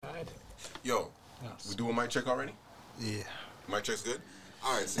Yo, we do a mic check already? Yeah. Mic check's good?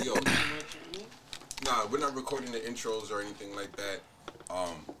 Alright, so yo. Nah, we're not recording the intros or anything like that.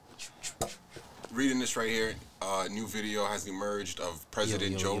 Reading this right here, new video has emerged of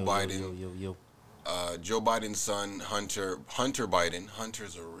President Joe Biden. Joe Biden's son, Hunter Biden.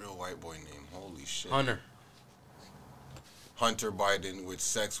 Hunter's a real white boy name. Holy shit. Hunter Biden with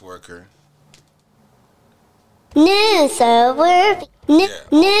sex worker. Newsworthy.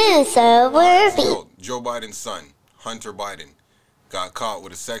 Newsworthy. So, Joe Biden's son, Hunter Biden, got caught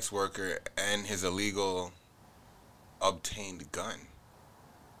with a sex worker and his illegal obtained gun.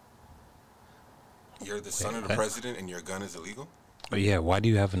 You're the son of the president and your gun is illegal? Oh, yeah, why do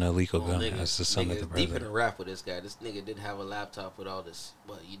you have an illegal gun nigga, as the son of the deep in president? the rap with this guy. This nigga didn't have a laptop with all this,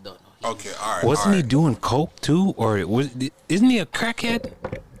 but you don't know. Okay, all right. Wasn't he doing coke too, or isn't he a crackhead?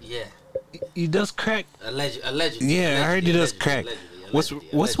 Yeah, He does crack. allegedly. Yeah, I heard he does crack. What's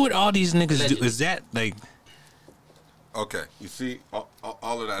with all these niggas do? Allegedly. Is that like? Okay, you see,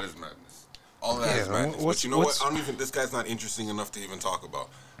 all of that is madness. All of that is Yeah, madness. what's- But you know what? what's- I don't even. This guy's not interesting enough to even talk about.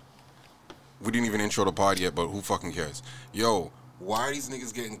 We didn't even intro the pod yet, but who fucking cares? Yo, why are these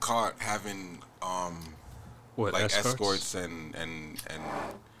niggas getting caught having What, like escorts? escorts and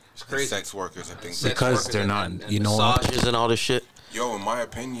crazy. sex workers and things? Sex Because workers they're not- and you know what? massages and all this shit. Yo, in my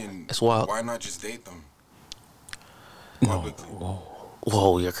opinion, It's wild. why not just date them? No. Publicly.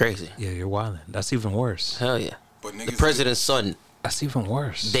 Whoa, you're crazy. Yeah, you're wilding. That's even worse. Hell yeah. But niggas The president's son That's even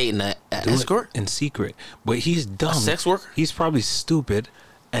worse. dating an Do it escort. in secret, but he's dumb. sex worker? He's probably stupid,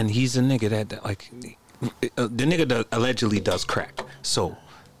 and he's a nigga that like the nigga that allegedly does crack. So,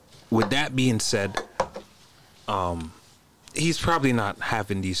 with that being said, he's probably not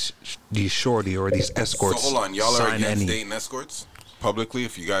having these shorty or these So escorts. hold on, y'all are sign against any dating escorts publicly?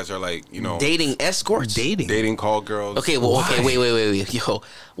 If you guys are like, you know, Dating escorts. dating call girls. Okay, well, okay, Why? wait. Yo,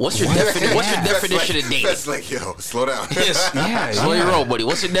 what's your Why? definition of dating? That's like, yo, slow down. Yes. Yeah, Slow your yeah. roll, buddy.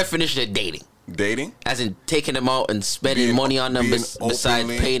 What's your definition of dating? Dating, As in taking them out and spending Being- money on them being besides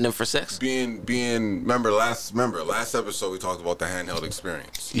openly- paying them for sex? being. Remember last episode we talked about the handheld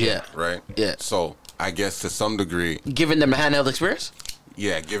experience. Yeah. Right. Yeah. So I guess to some degree, Giving them a handheld experience?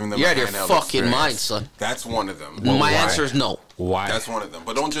 yeah, giving them. You're a out of your handheld fucking experience. mind, son. That's one of them. My why? answer is no. Why? That's one of them.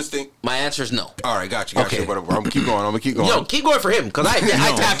 But don't just think. My answer is no. All right, got you. Okay. Whatever. I'm gonna keep going. I'm gonna keep going. Yo, keep going for him, because I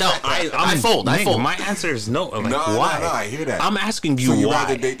tapped out. I fold. Nigga, my answer is no. Like, No, why? no, I hear that. I'm asking you so you why.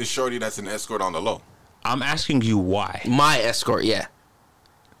 rather date the shorty that's an escort on the low? I'm asking you why. My escort, yeah.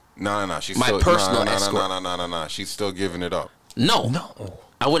 No. She's My still, personal no, escort. No. She's still giving it up. No. No.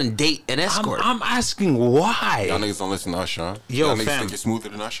 I wouldn't date an escort. I'm asking why. Y'all niggas don't listen to Usher, huh? Yo, Y'all niggas fam. think you're smoother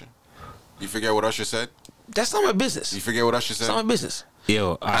than Usher? You forget what Usher said? That's not my business. You forget what Usher It's not my said? business.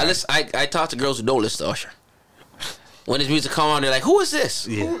 Yo, I talk to girls who don't listen to Usher. When his music come on, they're like, "Who is this?"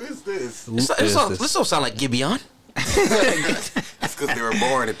 yeah. Who is this? This don't sound like Gibeon. That's because they were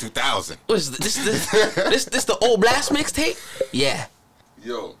born in 2000. What is this the old blast mixtape? Yeah.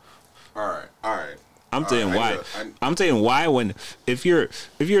 Yo, all right. I'm telling I why. know, I'm telling why when if you're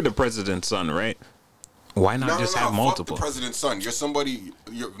the president's son, right? Why not just have multiple? Fuck the president's son. You're somebody.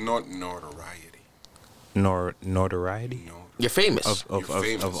 You're notoriety. Notoriety You're famous. You're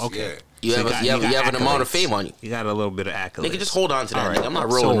famous, okay. You have an amount of fame on you. You got a little bit of accolades. Nigga, just hold on to that. All right. Nigga. I'm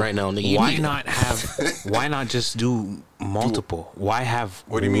not rolling right now, nigga. You Why need it. not have? Why not just do multiple? Why have?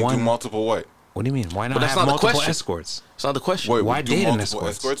 What do you mean? one, Do multiple what? What do you mean? Why not that's have not the multiple question. escorts? It's not the question. Wait, Why do date an multiple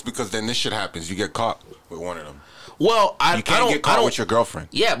escorts? Because then this shit happens. You get caught with one of them. Well, I You can't don't. get caught with your girlfriend.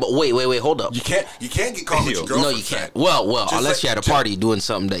 Yeah, but wait. Hold up. You can't get caught with your girlfriend. No, you can't. Well, Just unless like- you're at a party doing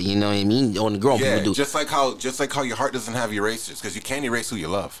something that you know what I mean. Only grown Yeah, people do. just like how your heart doesn't have erasers because you can't erase who you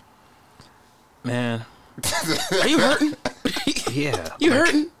love. Man, Are you hurting? yeah. You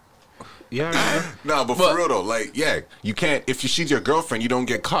hurting? Yeah. No, but for real though, like, yeah, you can't. If she's your girlfriend, you don't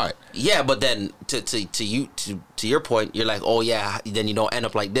get caught. Yeah, but then to your point, you're like, oh yeah, then you don't end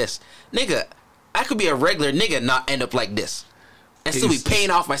up like this, nigga. I could be a regular nigga and not end up like this, and still be paying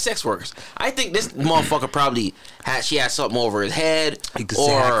off my sex workers. I think this motherfucker probably had something over his head,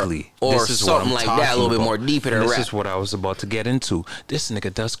 Exactly. or This is what something I'm like that, a little talking bit about. more deep in her This rap. is what I was about to get into. This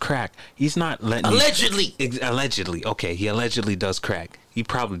nigga does crack. He's not letting Allegedly. Allegedly. Okay, he allegedly does crack.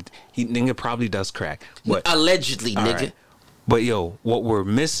 Nigga probably does crack. But Allegedly, all nigga. right. But yo, what we're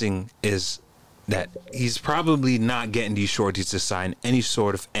missing is that he's probably not getting these shorties to sign any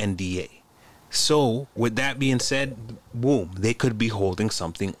sort of NDA. So, with that being said, boom, they could be holding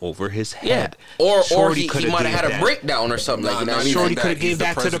something over his Yeah, head. or Shorty he coulda might have gave had a that. breakdown or something. Like, you know what I mean? Shorty Like coulda gave He's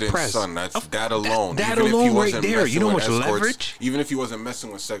that to the president's press. Son. That's that alone. that Even if he alone right wasn't there. messing You know how with much escorts, leverage? Even if he wasn't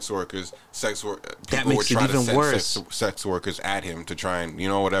messing with sex workers, people makes would it try to even send worse. sex workers at him to try and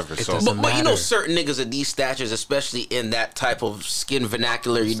whatever. It So doesn't But you know, matter. certain niggas of these statures, especially in that type of skin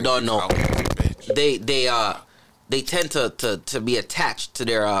vernacular, you don't know. Bitch. They tend to be attached to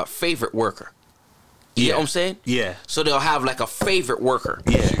their favorite worker. You know what I'm saying? Yeah. So they'll have like a favorite worker.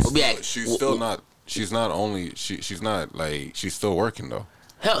 Yeah. They'll be like, She's still not. She's not like she's still working though.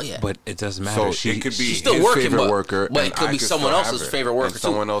 hell yeah. But it doesn't matter. So it could be She's still his working, favorite but, worker, but and it could I be could someone still have else's her, favorite worker and too.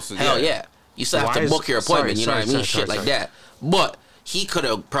 someone else's. Hell yeah. You still have Why to is- book your appointment. sorry, you know what I mean? sorry, Shit like sorry. that. But he could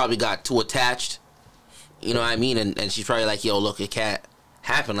have probably got too attached. You know what I mean? And she's probably like, yo, look, it can't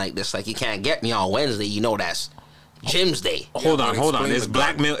happen like this. Like, you can't get me on Wednesday. You know that's Jim's day. Hold Yeah, on, but hold on. explain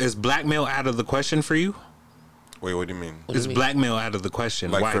Is the blackmail out of the question for you? Wait, what do you mean? What do Is you mean? blackmail out of the question?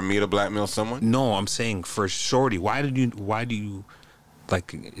 Like Why? for me to blackmail someone? No, I'm saying for Shorty. Why do you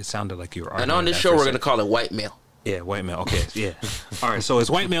like? It sounded like you were arguing. And on this that show, for a we're going to second. call it white male. Yeah, white male. Okay, yeah. All right. So is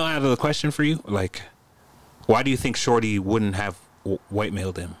white male out of the question for you? Like, why do you think Shorty wouldn't have white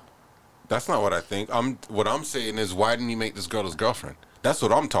mailed him? That's not what I think. What I'm saying is, why didn't he make this girl his girlfriend? That's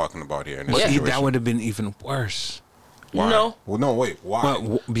what I'm talking about here. In this Yeah. situation. That would have been even worse. Why? No. Well, no, wait. Why?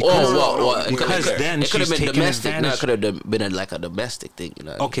 Well, because Well, because then it could have she's been taking domestic. No, it advantage. could have been like a domestic thing. You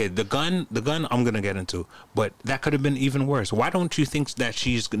know. What I mean? Okay, the gun I'm gonna get into, but that could have been even worse. Why don't you think that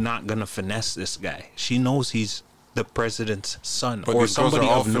she's not gonna finesse this guy? She knows he's the president's son but or these girls somebody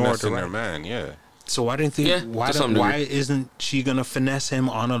are all of finessing their notoriety. man. Yeah. So why didn't Yeah, why to some degree. isn't she gonna finesse him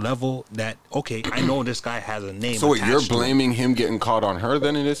on a level that okay? I know this guy has a name. So wait, you're attached to him. blaming him getting caught on her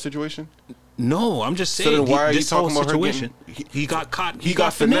then in this situation? No, I'm just So saying. then why are you this whole talking about her situation, getting- he got caught. He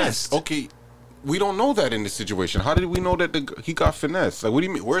got finessed. Okay, we don't know that in this situation. How did we know that he got finessed? Like, what do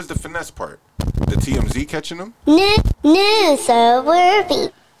you mean? Where's the finesse part? The TMZ catching him? News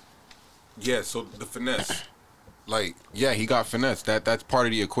overview. Yeah. So the finesse, like, yeah, he got finessed. That's part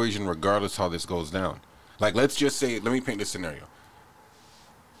of the equation, regardless how this goes down. Like, let's just say, let me paint this scenario.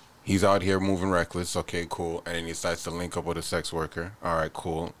 He's out here moving reckless. Okay, cool. And then he decides to link up with a sex worker. All right,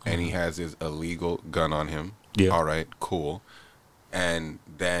 cool. And he has his illegal gun on him. Yeah. All right, cool. And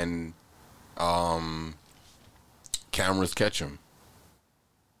then cameras catch him.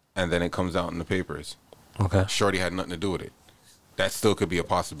 And then it comes out in the papers. Okay. Shorty had nothing to do with it. That still could be a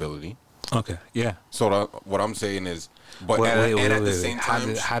possibility. Okay. Yeah. So what I'm saying is, but Wait, at the same How time,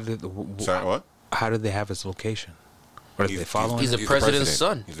 did sorry, what? How did they have his location? Or did they follow he's him? the president's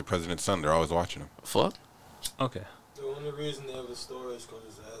son. He's the president's son. They're always watching him. Fuck. Okay. The only reason they have a story is because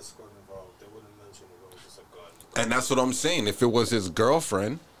there's an escort involved. They wouldn't mention it was just a gun. And that's what I'm saying. If it was his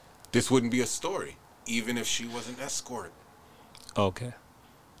girlfriend, this wouldn't be a story, even if she was an escort. Okay.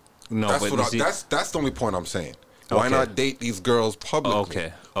 No, That's but what you I, see- that's the only point I'm saying. Why Okay. not date these girls publicly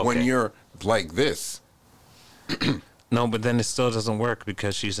Okay, when okay. you're like this? no, but then it still doesn't work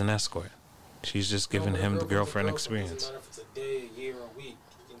because she's an escort. She's just giving No, him the girlfriend's a girlfriend It experience. doesn't matter if it's a day, a year, a week.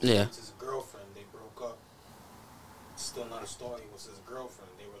 You can Yeah. It's his girlfriend. They broke up. It's still not a story. It was his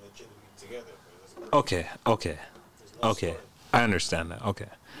girlfriend. They were legitimately together. It was his girlfriend. Okay. There's no Okay. story. I understand that. Okay.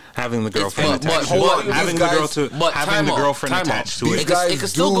 Having the girlfriend but- attached but to hold it. on, Having these the guys- girl to But having time the out, girlfriend time out. attached to These it. guys It could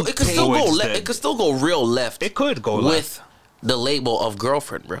still do go. It could still pay- go. Towards It could still go real left. It could go with left. the label of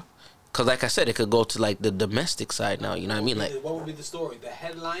girlfriend, bro. Because like I said, it could go to like the domestic side now. You know what I mean? Like, What would be the story? The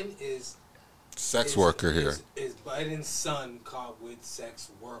headline is Sex worker here. Is Biden's son caught with sex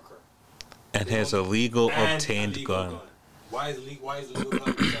worker And his illegal and obtained illegal gun. Why is legal gun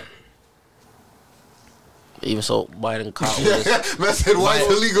separate? even so, Biden caught with his, Man said, why is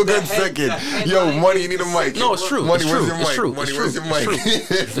illegal gun the second? headline Yo, money, you is need a the mic. No, it's true. Money, It's where's true. your It's mic? true. Money, It's where's true. your mic?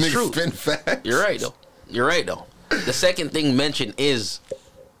 It's Nigga true. spin fast. You're right though. You're right though. The second thing mentioned is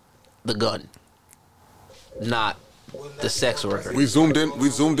the gun, not the sex worker. We zoomed in. We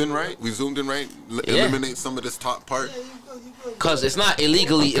zoomed in right. We zoomed in right. Yeah. Eliminate some of this top part. Because it's not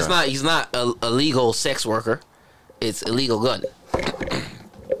illegally. It's Okay. not. He's not a legal sex worker. It's illegal gun.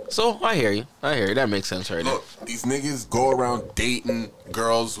 So I hear you. I hear you. That makes sense right there. Look, these niggas go around dating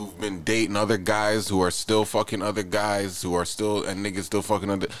girls who've been dating other guys who are still fucking other guys who are still and niggas still fucking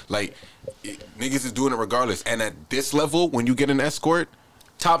other niggas is doing it regardless. And at this level, when you get an escort,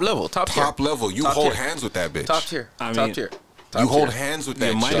 Top level. Top tier. top level, you Top hold tier. hands with that bitch. Top tier. I Top mean, tier. You hold hands with that.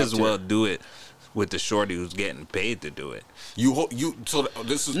 You might shit. as well do it with the shorty who's getting paid to do it. So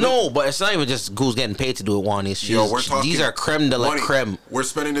this is No, but it's not even just who's getting paid to do it. One, it's Yo, we're talking. these are creme de la money. creme. We're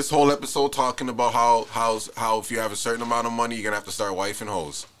spending this whole episode talking about how if you have a certain amount of money, you're gonna have to start wifing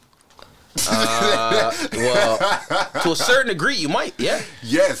hoes. Well, to a certain degree, you might. Yeah.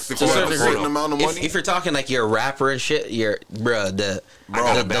 Yes, if To you a have a certain certain amount of If, money. if you're talking like you're a rapper and shit, you're the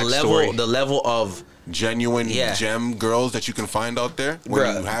backstory. level of Genuine Yeah. gem girls that you can find out there when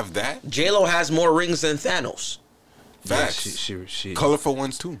Bruh. you have that. J-Lo has more rings than Thanos. Facts. Yeah, she Colorful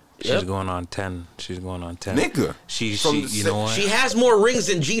ones too. she's Yep. going on 10. She's going on 10. Nigga. She From the you know what? She has more rings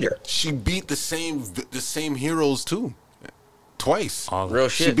than Jeter. She beat the same heroes too. Twice. All- Real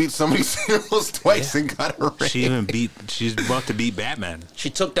She shit. beat some of these heroes twice Yeah. and got a ring. She even beat. She's about to beat Batman.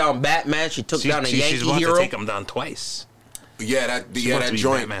 She took down Batman. She took down a she's Yankee about hero. to take him down twice. Yeah, that She about to that beat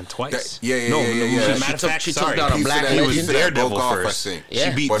joint. Batman twice. That, yeah. No, yeah. matter of fact, she took sorry, down a Piece of black that- He piece was of that Daredevil broke off, I first. think. Yeah.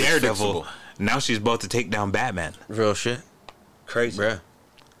 She beat But it's Daredevil. fixable. Now she's about to take down Batman. Real shit. Crazy, Bruh.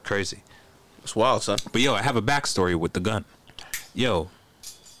 crazy. It's wild, son. But yo, I have a backstory with the gun. Yo,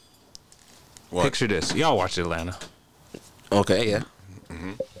 What? picture this. Y'all watch Atlanta. Okay, yeah.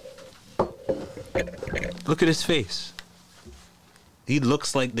 Look at his face. He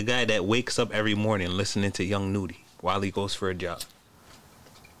looks like the guy that wakes up every morning listening to Young Nudie while he goes for a jog.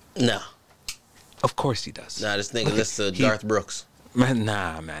 No. Of course he does. Nah, this nigga Look at- listens to he- Darth Brooks. Man,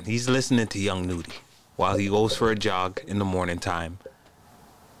 nah, man. He's listening to Young Nudie while he goes for a jog in the morning time.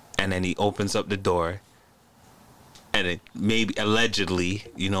 And then he opens up the door. And it maybe, allegedly,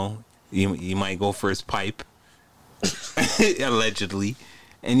 you know, he might go for his pipe. Allegedly.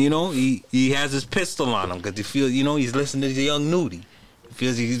 And, you know, he has his pistol on him because he feels, you know, he's listening to Young Nudie. He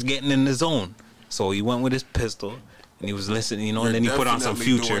feels he's getting in the zone. So he went with his pistol and he was listening, you know, and then he put on some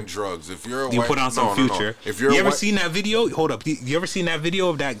Definitely Future. doing drugs. If you're a You white, put on some no, Future. If you're you a ever white, seen that video? Hold up. You ever seen that video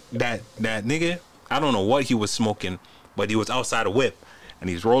of that nigga? I don't know what he was smoking, but he was outside a whip and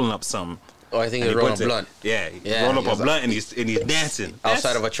he's rolling up something. Oh, I think And he's he rolling puts a it- blunt Yeah, he Yeah, rolled up he a was blunt and he's dancing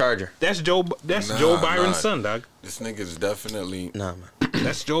outside of a Charger. That's Joe Nah, Byron's nah. son, dog. this nigga's definitely Nah, man.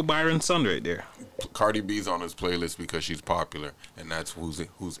 That's Joe Byron's son right there. Cardi B's on his playlist because she's popular, and that's who's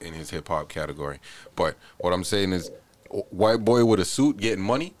in his hip hop category. But what I'm saying is, white boy with a suit getting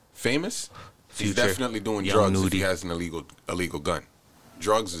money, famous. He's Future, definitely doing Young drugs if he Nudie. has an illegal gun.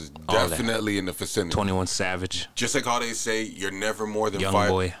 Drugs is All that. definitely in the vicinity. 21 Savage, Just like how they say you're never more than Young five.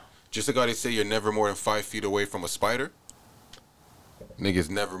 Boy. Just like how they say you're never more than 5 feet away from a spider. Niggas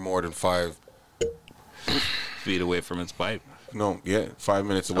never more than 5. feet away from his pipe. No, yeah, 5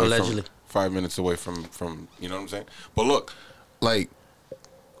 minutes away. Allegedly. 5 minutes away from. You know what I'm saying? But look, like,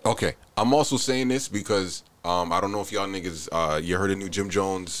 okay, I'm also saying this because I don't know if y'all niggas you heard the new Jim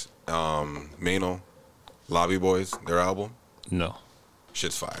Jones, Mano, Lobby Boys, their album. No.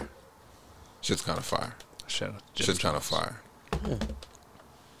 Shit's fire. Shit's kind of fire. Shut up. Shit's kind of fire.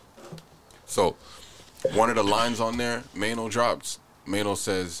 So, one of the lines on there, Mano drops. Mano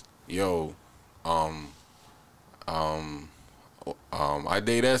says, "Yo, I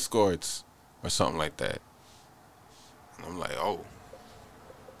date escorts," or something like that. And I'm like, oh,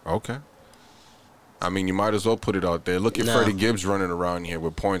 okay. I mean, you might as well put it out there. Look at Nah. Freddie Gibbs running around here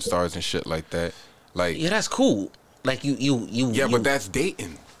with porn stars and shit like that. Like, Yeah, that's cool. Like yeah, but that's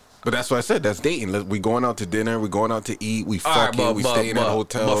dating. But that's what I said. That's dating. We going out to dinner. We going out to eat. We All right, fucking. We staying at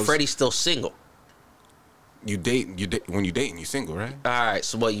hotels. But Freddie's still single. You date. When you dating, you single, right? All right,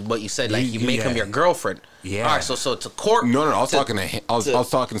 so but you said like you You- make him yeah. your girlfriend. Yeah. All right, so to court. No. I was to- talking to him. I was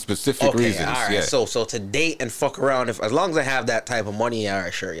talking specific Okay, reasons. all right. Yeah. So to date and fuck around, if as long as I have that type of money, all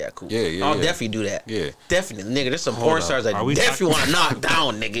right, sure, yeah, cool. Yeah, I'll yeah. definitely do that. Yeah. Definitely, nigga. There's some Hold porn up. stars that Are we definitely talking- want to knock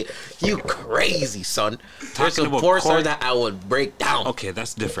down, nigga. You crazy, son. There's Talking some about porn stars court- that I would break down. Okay,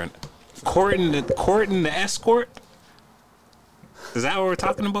 that's different. Courting the escort? Is that what we're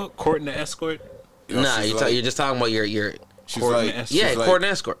talking about? Courting the escort? Yo, Nah, she's you're just talking about your. She's courting like, the escort. she's Yeah, like- court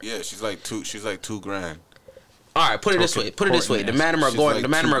and escort. Yeah, she's like $2,000. All right, put it this Okay, way. Put it this way. courting The and man are she's going. like The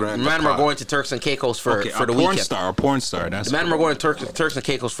man $2 are grand the man a are pop. going to Turks and Caicos for Okay, the a porn weekend. star. A porn star. That's The man are going to Turks and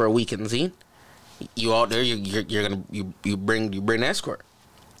Caicos for a weekend. See, you out there? You're gonna you bring the escort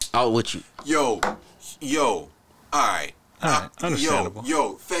out with you. Yo, all right. All right, understandable.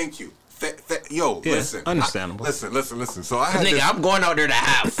 Yo, thank you. Yo, Yeah, listen. understandable. Listen. So I had Nigga, this. I'm going out there to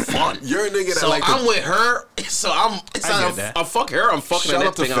have fun. You're a nigga that So like I'm to, with her. So it's I not get that. I'm fuck her. I'm fucking shout that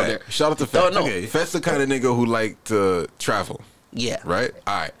out to thing out there. Fett. Shout out to No, Fett. no. Okay. Fett's the kind of nigga who like to travel, Yeah. right?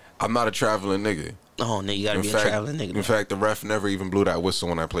 All right. I'm not a traveling nigga. Oh, nigga, you gotta be a traveling nigga. In fact, the ref never even blew that whistle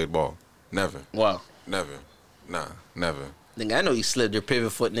when I played ball. Never. Wow. Never. Nah, never. Nigga, I know you slipped your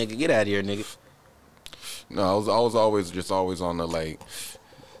pivot foot, nigga. Get out of here, nigga. No, I was always on the like,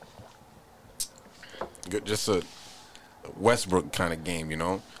 just a Westbrook kind of game, you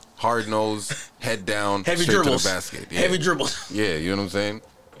know, hard nose, head down, Heavy straight dribbles. to the basket. Yeah. Heavy dribbles. Yeah, you know what I'm saying.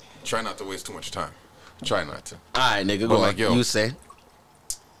 Try not to waste too much time. Try not to. All right, nigga. But Go like, on. yo. You say.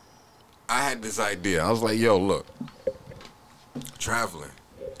 I had this idea. I was like, yo, look, traveling.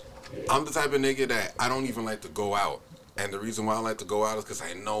 I'm the type of nigga that I don't even like to go out. And the reason why I like to go out is because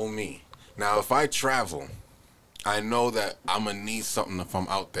I know me. Now, if I travel, I know that I'm going to need something if I'm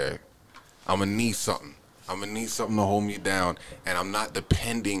out there. I'm going to need something. I'm going to need something to hold me down. And I'm not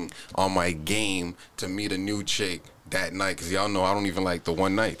depending on my game to meet a new chick that night. Because y'all know I don't even like the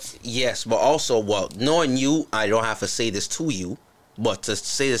one nights. Yes, but also, well, knowing you, I don't have to say this to you, but to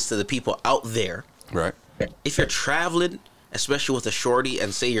say this to the people out there. Right. If you're traveling, especially with a shorty,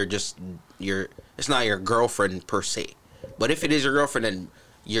 and say it's not your girlfriend per se, but if it is your girlfriend, then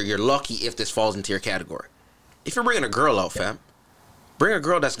you're lucky if this falls into your category. If you're bringing a girl out, fam, bring a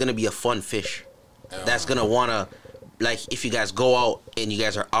girl that's gonna be a fun fish, that's gonna wanna, like, if you guys go out and you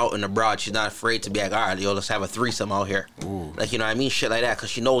guys are out and abroad, she's not afraid to be like, all right, yo, let's have a threesome out here. Ooh. Like, you know what I mean, shit like that, because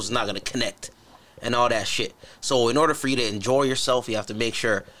she knows it's not gonna connect and all that shit. So in order for you to enjoy yourself, you have to make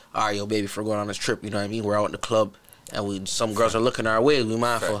sure, all right, yo, baby, if we're going on this trip, you know what I mean, we're out in the club and some girls are looking our way, we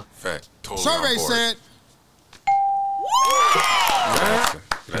mindful. Fact. Totally Survey on board. said.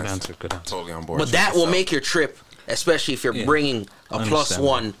 Good answer. Totally on board. But Check that this will out. make your trip, especially if you're Yeah. bringing a plus Understandable.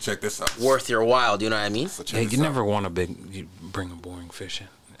 one Check this out. worth your while. You know what I mean? So check Hey, this you out. never want you bring a boring fish in.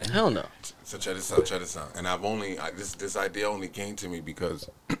 Hell no. So check this out. And this idea only came to me because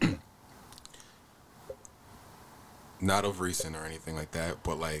not of recent or anything like that,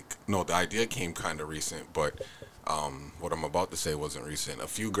 but like, no, the idea came kind of recent, but what I'm about to say wasn't recent. A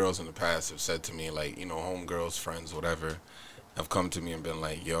few girls in the past have said to me, like, you know, homegirls, friends, whatever, have come to me and been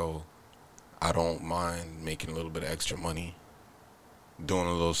like, yo, I don't mind making a little bit of extra money, doing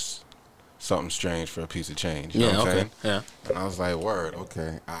a little something strange for a piece of change. You know what I'm saying? Yeah. And I was like, word,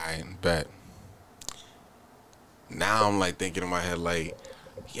 okay, I bet. Now I'm like thinking in my head, like,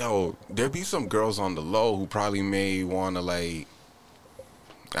 yo, there be some girls on the low who probably may want to, like,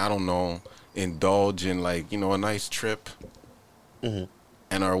 I don't know, indulge in, like, you know, a nice trip, and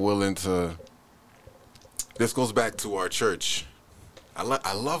are willing to. This goes back to our church.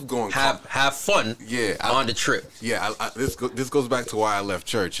 I love going. Have fun. Yeah, on the trip. Yeah, this goes back to why I left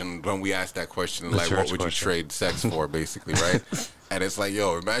church, and when we asked that question, The like, church what would question. you trade sex for, basically, right? And it's like,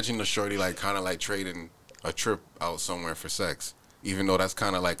 yo, imagine the shorty, like, kind of like trading a trip out somewhere for sex, even though that's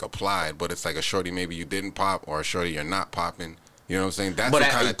kind of like applied, but it's like a shorty maybe you didn't pop, or a shorty you're not popping. You know what I'm saying? That's what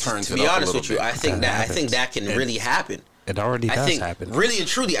kind of turns to it be up honest a with you, little bit. I think that can really happen. It already I does think happen. really and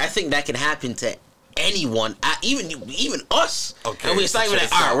truly, I think that can happen to anyone, even us. Okay, And it's not even check like,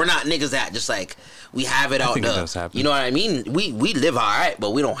 this all right, out. we're not niggas that just like we have it out think it there. does happen. You know what I mean? We live all right,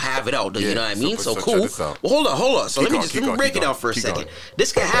 but we don't have it out there. Yeah, You know what I mean? so So check cool. this out. Well, hold on. So Keep let going, me break keep it down for a keep second. going.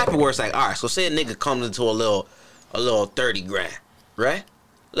 This can happen where it's like, all right, so say a nigga comes into a little 30 grand, right?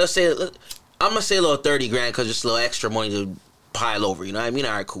 Let's say I'm gonna say a little 30 grand because just a little extra money to pile over. You know what I mean?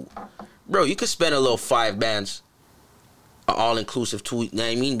 All right, cool, bro. You could spend a little 5 bands, all inclusive too. You know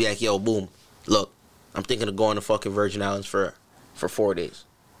what I mean? Be like, yo, boom, look, I'm thinking of going to fucking Virgin Islands for 4 days.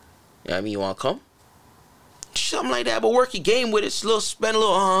 You know what I mean? You want to come? Something like that, but work your game with it. Spend a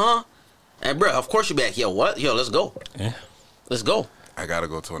little, And bro, of course you be like, yo, what? Yo, let's go. Yeah. Let's go. I gotta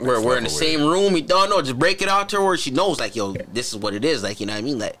go to a next We're in level the with same it. room. We don't know. Just break it out to her where she knows, like, yo, this is what it is. Like, you know what I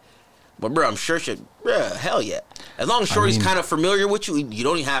mean? Like, but bro, I'm sure hell yeah. As long as Shorty's mean- kind of familiar with you, you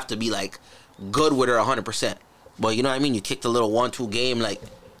don't even have to be like good with her 100%. But you know what I mean? You kicked a little 1-2 game, like,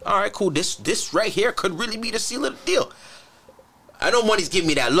 all right, cool. This right here could really be the seal of the deal. I know Money's giving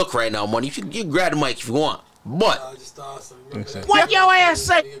me that look right now, Money. You grab the mic if you want, but I just thought something. Remember that? What your ass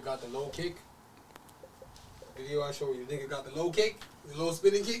say? Nigga got the low kick. Video I showed you. Nigga got the low kick, the low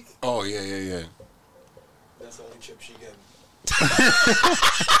spinning kick. Oh yeah. That's the only chip she getting.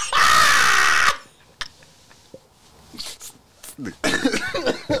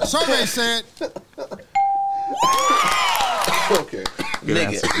 Survey said. Okay. Good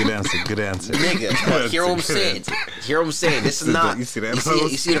nigga, Good answer. nigga, hear what I'm saying? Hear what I'm saying? This is not. You see that?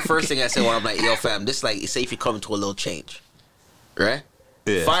 You see the first thing I said when I'm like, yo, fam, this like, say if you come to a little change, right?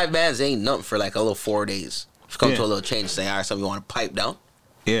 Yeah. 5 bands ain't nothing for like a little 4 days. If you come Yeah. to a little change, say, all right, something you want to pipe down.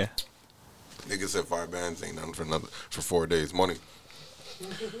 Yeah. Nigga said 5 bands ain't nothing for 4 days. Money.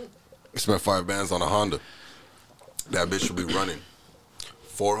 Spent 5 bands on a Honda. That bitch should be running.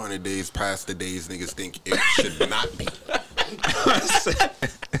 400 days past the days niggas think it should not be.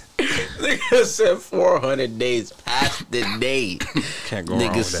 Nigga said 400 days past the day. Can't go wrong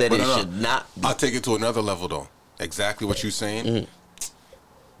Nigga with said that. it No. should not be. I'll take it to another level though. Exactly what you saying. Mm-hmm.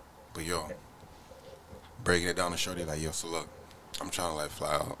 But yo, breaking it down to shorty like, yo, so look, I'm trying to like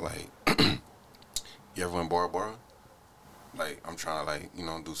fly out. Like, you ever went Bora Bora? Like, I'm trying to like, you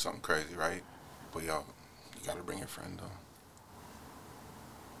know, do something crazy, right? But yo, you gotta bring your friend though.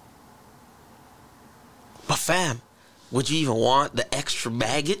 But fam, would you even want the extra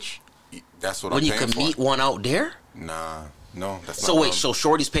baggage That's what when I'm you paying can for. meet one out there? Nah, no, that's So not. wait, so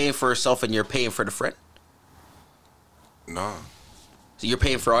Shorty's paying for herself and you're paying for the friend? Nah, So you're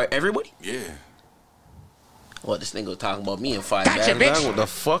paying for everybody? yeah, Well, this nigga was talking about me and 5 bags. What the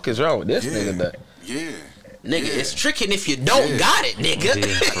fuck is wrong with this yeah, nigga? yeah. Nigga, yeah. it's tricking if you don't got it, nigga.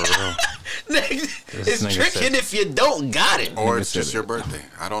 Yeah, for real. Nigga, This it's nigga tricking said- if you don't got it. Or Nigga it's said just it. your birthday.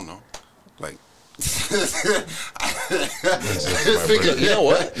 I don't know. Like, You know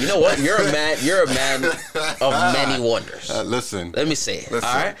what? You know what? You're a man of many wonders. listen. Let me say it. Listen.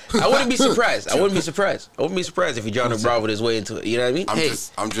 All right. I wouldn't be surprised. I wouldn't be surprised if he John Bravo his way into it. You know what I mean? I'm hey,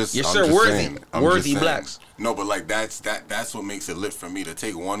 just. you're I'm Sir just Worthy, saying. I'm Worthy just saying. Blacks. No, but like that's what makes it lit for me to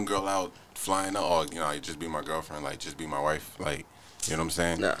take one girl out flying out. Oh, you know, just be my girlfriend. Like, just be my wife. Like, you know what I'm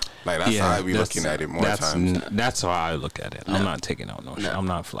saying? Nah. Like that's how I be looking at it more times. That's how I look at it. I'm not taking out I'm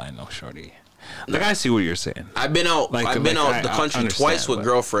not flying no shorty. Like I see what you're saying. I've been out. Like, I've been like, out the I country understand, twice with but-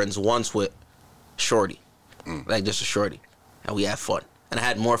 girlfriends. Once with Shorty, like just a Shorty, and we had fun. And I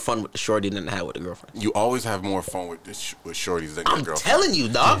had more fun with the Shorty than I had with the girlfriend. You always have more fun with with shorties than your I'm girlfriend. telling you,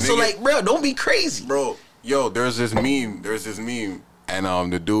 dog. So Nigga. like, bro, don't be crazy. Bro, yo, there's this meme,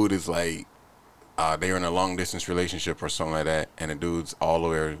 and the dude is like, they're in a long distance relationship or something like that, and the dude's all the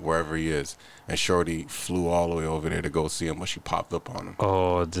way wherever he is, and shorty flew all the way over there to go see him, but she popped up on him.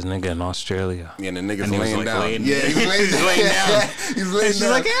 Oh, the nigga in Australia. Yeah, and the nigga's And he was, laying like, down. laying- Yeah, he's laying down. He's laying she's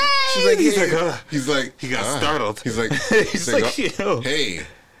down. like, "Hey!" She's like, He's hey. like, He's like, he got startled. He's like, He's like, yo. hey.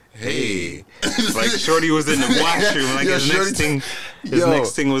 Like shorty was in the washroom. Like Yo, his shorty-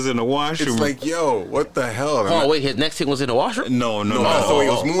 next thing was in the washroom. It's like, yo, what the hell? Oh wait, his next thing was in the washroom. no, No, that's the way he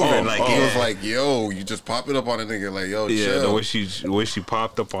was moving. like, He yeah. was like, yo, you just pop it up on a nigga, like, yo, Yeah, chill. the way she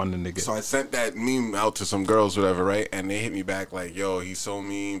popped up on the nigga. So I sent that meme out to some girls, whatever, right? And they hit me back like, yo, he's so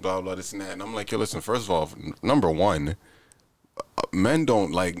mean, blah, blah, this and that. And I'm like, yo, listen, first of all, number one, men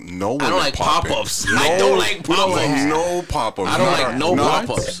don't like no I don't like pop-ups. I don't like We don't pop-ups. like no pop-ups. I don't like no Not-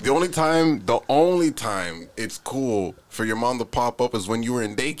 pop-ups. The only time it's cool for your mom to pop up is when you were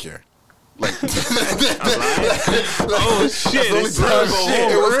in daycare. Like, Oh shit! That's the only It's time time to go shit,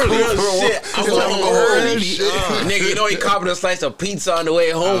 home it was early. cool for Shit, it's I'm time to home go early. Shit. Nigga, you know he copping a slice of pizza on the way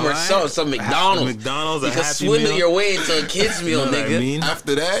home or Alright. some McDonald's. McDonald's, a You can Happy swindle Meal. your way into a kid's meal, You know what nigga. I mean?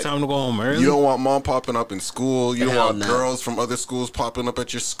 After that, It's time to go home early. you don't want mom popping up in school. You don't Hell want no. girls from other schools popping up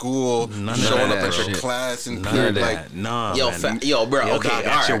at your school, None of showing that up at your shit. class and None of that. like. Nah, Yo, man. yo, bro. Yo, Okay, dog,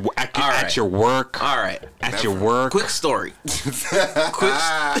 all at your right. at All your, right. at your work. All right. At your work. Quick story.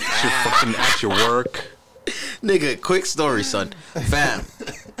 At your work. Nigga, quick story, son. Fam,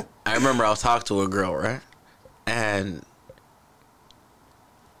 I remember I was talking to a girl, right? And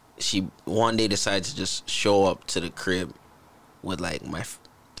she one day decided to just show up to the crib with like my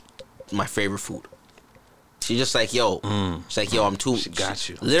favorite food. She just like, yo, she's like, yo, I'm two. She got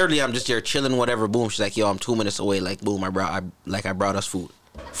you. Literally, I'm just here chilling, whatever. Boom. She's like, yo, I'm 2 minutes away. Like, boom, I brought us food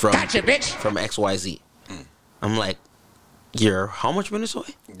from from XYZ. I'm like, you're how much minutes away?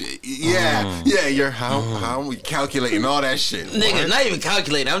 Yeah, you're how we calculating all that shit. Nigga, not even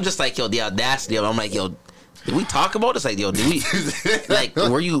calculating. I'm just like, yo, the audacity of it. I'm like, yo, did we talk about this? Like, yo, did we like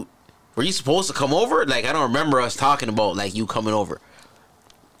were you supposed to come over? Like, I don't remember us talking about like you coming over.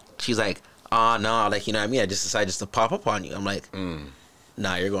 She's like, no, like, you know what I mean? I just decided just to pop up on you. I'm like,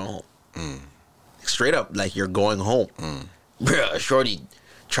 nah, you're going home. Straight up, like you're going home. Bruh, shorty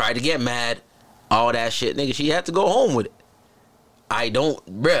tried to get mad, all that shit. Nigga, she had to go home with it. I don't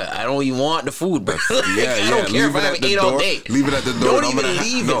even want the food, bro. I don't care if I haven't ate all day. Leave it at the door. Don't and I'm even gonna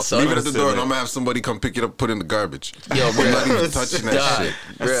leave it, son. Leave it at the door, and I'm gonna have somebody come pick it up, put it in the garbage. Yo, bro, I'm not even touching that Stop, shit.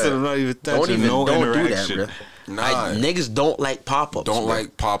 I said I'm not even touching. don't do that, interaction. bro. Nah. Niggas don't like pop-ups. Don't bro.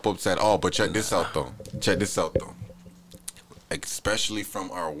 like pop-ups at all. But check this out though. Especially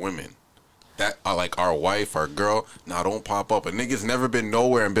from our women. That like our wife, our girl. Nah, don't pop up. A nigga's never been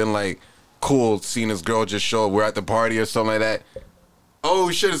nowhere and been like, cool, seeing this girl just show up. We're at the party or something like that.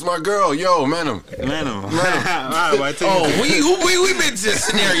 Oh shit, it's my girl. Yo, man, Man, I tell Oh, you, we been to this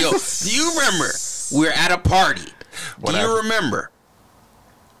scenario. Do you remember? We were at a party. What Do you happened? remember?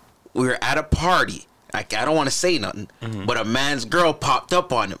 We were at a party. I don't want to say nothing, but a man's girl popped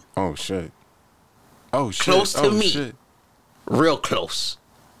up on him. Oh shit. Oh shit. Close to oh, me. Shit. Real close.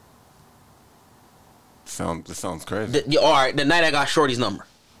 This sounds crazy. All right, the night I got Shorty's number.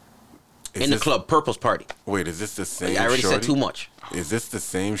 Is In the this- club, Purple's party. Wait, is this the same? I already shorty? said too much. Is this the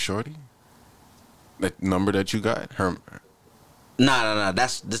same shorty? That number that you got? Her. Nah.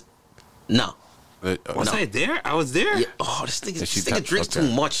 That's this. No. was I there? I was there. Yeah. Oh, this nigga, Is she this nigga drinks okay.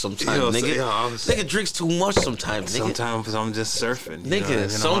 too much sometimes, Yo, so, nigga. yo, I was- Nigga drinks too much sometimes, nigga. Sometimes I'm just surfing. You Nigga, know, on a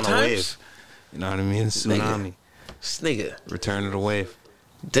sometimes. wave. You know what I mean? Tsunami. This nigga. Return of the wave.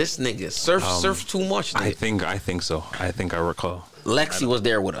 This nigga surf too much. Nigga. I think so. I think I recall. Lexi was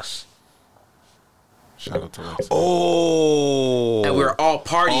there with us. Shout out to Lexi. Oh. And we were all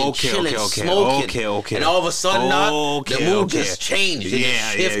partying, chilling, smoking. Okay. And all of a sudden, the mood just changed. It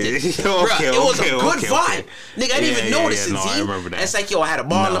just shifted. Bruh, it was a good vibe. Nigga, I didn't even notice it. No, I remember that. It's like, yo, I had a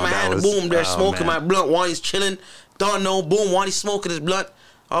ball in my hand. Boom, they're smoking my blunt. Wani's chilling. Don't know. Boom, Wani's smoking his blunt.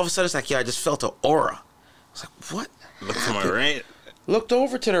 All of a sudden, it's like, yo, I just felt an aura. I was like, what? Look to my right. Looked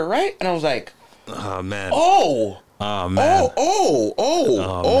over to the right, and I was like, oh, man. Oh, man. Oh,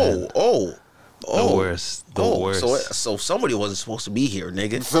 the worst. So somebody wasn't supposed to be here,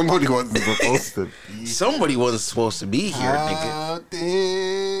 nigga. Somebody wasn't supposed to be. Somebody wasn't supposed to be here, nigga. How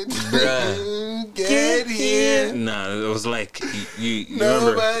did Bruh. get here? Nah, it was like you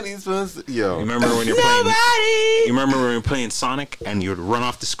remember. Nobody's supposed to. Yo, You remember when you're playing? You remember when you're playing Sonic and you'd run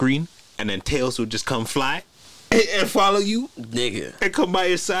off the screen and then Tails would just come fly and follow you Nigga. and come by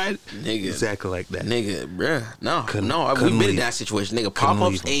your side? Nigga. Exactly like that. Nigga, bruh. No, Couldn't we've been in leave. that situation. Nigga, Couldn't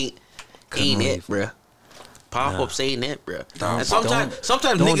pop-ups leave. ain't it, leave. bruh. Pop-ups ain't it, bruh. Nah, And sometimes don't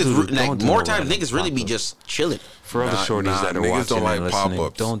niggas, do- like, don't do more no times random niggas really be pop-ups. just chilling. For other Nah, shorties that are niggas watching don't like and listening,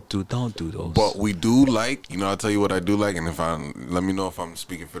 pop-ups. don't do those. but we do like. You know, I'll tell you what I do like, and if let me know if I'm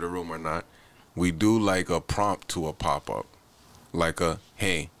speaking for the room or not. We do like a prompt to a pop up, like a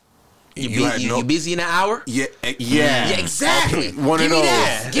hey. You busy in an hour? Yeah. Yeah, exactly. Okay, one Give of me those.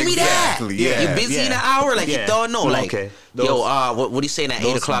 that. Give me Exactly, that. yeah. You busy in an Yeah. hour? Like, you Yeah. don't know. No, Like, okay. yo, what are you saying at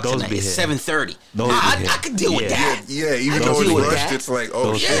 8 o'clock those tonight? be It's hit. 7:30. Those be I hit. could deal with Yeah. that. Yeah, even I though can it's deal with rushed, that. it's like, oh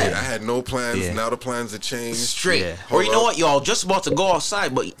Those shit, shit. I had no plans. Yeah. Now the plans have changed. Straight. Yeah. Or you Hold know up. what? Y'all just about to go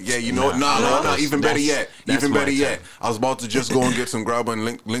outside, but Yeah, you know, Nah, no. Even better yet, that's even my better yet. time. I was about to just go and get some grub and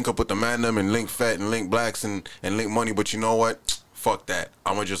link up with the man them and link Fat and link Blacks and link Money. But you know what? Fuck that.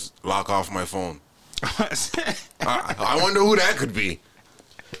 I'm gonna just lock off my phone. I wonder who that could be.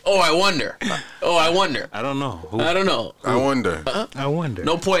 I wonder. I don't know. Who? I don't know. I wonder. I wonder.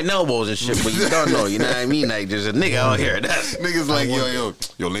 No point in elbows and shit, but you don't know. You know what I mean? Like, there's a nigga out here. That's Niggas like,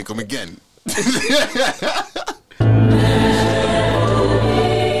 yo, link him again.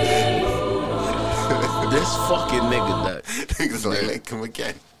 this fucking nigga, dog. Niggas like, link him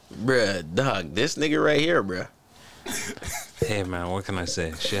again. Bruh, dog. This nigga right here, bruh. Hey man, what can I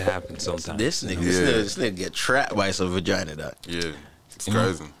say? Shit happens sometimes. This nigga, Yeah. this nigga get trapped by some vagina, dog. Yeah, it's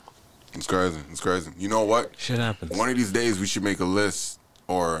crazy. It's crazy. It's crazy. You know what? Shit happens. One of these days we should make a list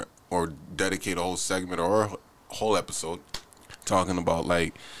or dedicate a whole segment or a whole episode talking about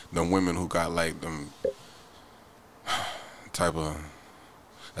like the women who got like them type of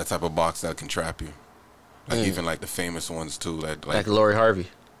box that can trap you. Like even like the famous ones too. Like Lori Harvey.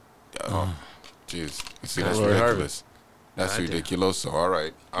 Jeez, you see that's Lori Harvey. ridiculous. That's Goddamn. ridiculous. So all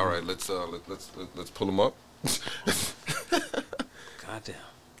right, let's pull them up. Goddamn.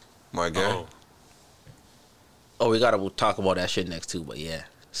 My guy. Oh. Oh, we gotta talk about that shit next too, but yeah.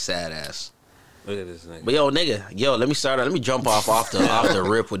 Sad ass. Look at this nigga. But let me jump off the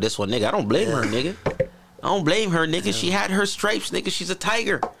rip with this one, nigga. I don't blame her, nigga. I don't blame her, nigga. She had her stripes, nigga. She's a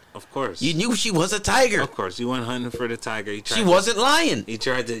tiger. Of course. You knew she was a tiger. Of course. You went hunting for the tiger. She wasn't lying. He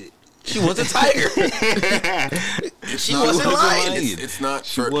tried to. She was a tiger. She wasn't lying. It's not.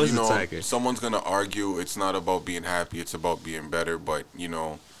 She For, was you a know, tiger. someone's gonna argue. It's not about being happy. It's about being better. But you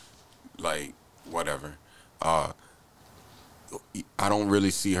know, like whatever. I don't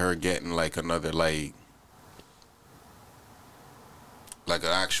really see her getting like another like an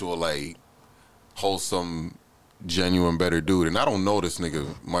actual like wholesome, genuine, better dude. And I don't know this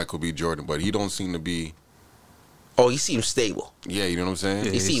nigga Michael B. Jordan, but he don't seem to be. Oh, he seems stable. Yeah, you know what I'm saying.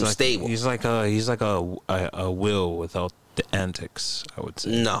 He seems like, stable. He's like a will without the antics. I would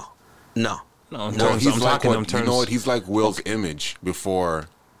say. No. No, No, he's like talking in what, terms. you know what? He's like Will's image before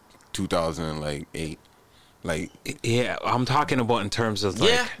 2008. Like, Yeah, I'm talking about in terms of like.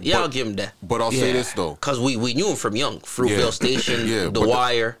 Yeah, I'll give him that. but I'll say Yeah. this though. Cause we knew him from young. Fruitville Yeah. Station, Yeah, The but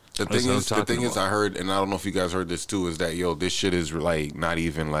Wire. The That's thing what I'm is, talking about. I heard, and I don't know if you guys heard this too, is that this shit is like not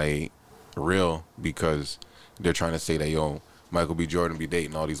even like real because they're trying to say that Michael B. Jordan be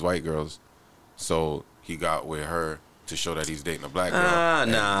dating all these white girls, so he got with her to show that he's dating a black girl.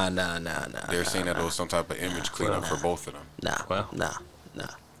 And Nah. They're saying that there was some type of image cleanup for both of them. Nah. But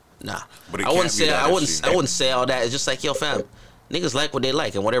it I can't wouldn't be say that I if wouldn't say all that. It's just like, yo, fam, niggas like what they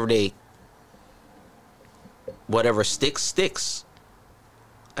like, and whatever sticks.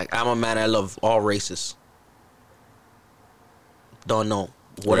 Like, I'm a man, I love all races. Don't know.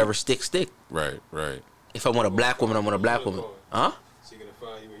 Whatever Right. stick. Right. If I want a black woman, I want a black woman. Huh? So you gonna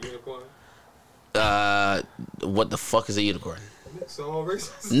find you a unicorn? What the fuck is a unicorn? So all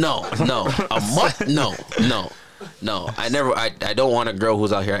racist. No. No. I don't want a girl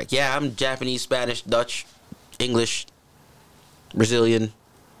who's out here like, yeah, I'm Japanese, Spanish, Dutch, English, Brazilian,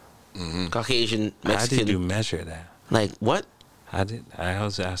 Caucasian, How Mexican. did you measure that? Like what? I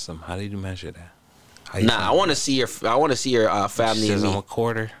always ask them, how did you measure that? I want to see your family. She says, and I'm me. a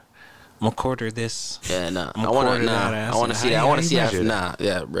quarter. I'm a quarter this. Yeah, nah. I'm I a want quarter to. that Nah. ass. I want to see How that. I you- want how to you see that. measure Nah.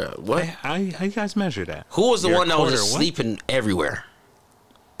 Yeah, bro. What? How you guys measure that? Who was the You're a one that was quarter just what? sleeping everywhere?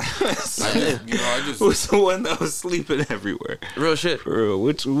 I just Who's the one that was sleeping everywhere? Real shit. For real.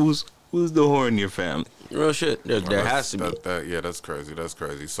 Who's the whore in your family? Real shit. There has to be. Yeah, that's crazy. That's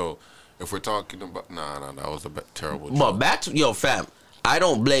crazy. So, if we're talking about, nah, that was a terrible. But joke. back to fam. I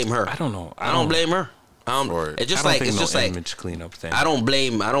don't blame her. I don't know. I don't blame her. Right. It's just I don't like think it's no just like image cleanup thing. I don't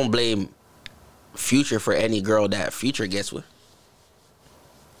blame Future for any girl that Future gets with.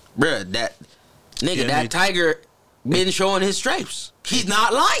 Bruh, that nigga, Yeah, that Tiger been showing his stripes. He's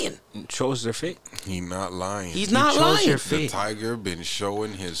not lying. Chose their fate. He not lying. He's not chose lying. your The fate. Tiger been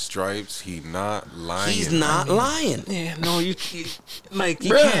showing his stripes. He not lying. He's not lying. Yeah, no, you like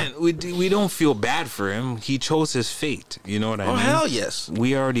you Bruh. can't. We don't feel bad for him. He chose his fate. You know what I Oh mean? hell yes.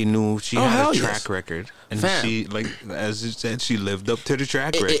 We already knew she Oh, had hell a yes. track record, and Fam. she, like as you said, she lived up to the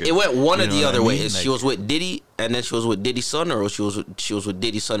track record. It went one You or know the what other I way. mean? She Like, was with Diddy, and then she was with Diddy's son, or she was with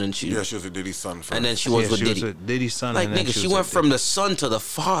Diddy's son, and she Yeah, she was a Diddy's son first. and then she was with she Diddy. was with Diddy's son. Like and then nigga, she was went with from the son to the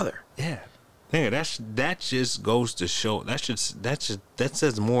father. Yeah. Nigga, that just goes to show that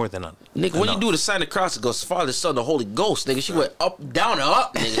says more than a Nigga, when you do the sign of the cross, it goes Father, Son, the Holy Ghost. Nigga, she went up, down, and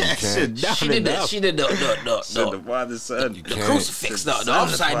up. Nigga. Shit, down She and did that. up. She did the Father son. the crucifix, the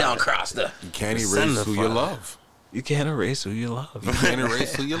upside down cross. The you can't Son erase of who you Father. love. You can't erase who you love. You can't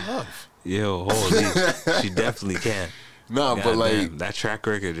erase who you love. Yo, holy, she definitely can. No, but Goddamn, like, that track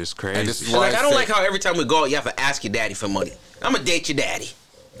record is and this is crazy. why like I don't say- like how every time we go out, you have to ask your daddy for money. I'm gonna date your daddy.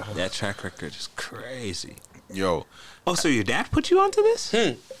 That track record is crazy. Yo, Oh, so your dad put you onto this?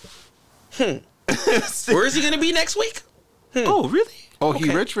 Where is he gonna be next week? Oh, really? oh, he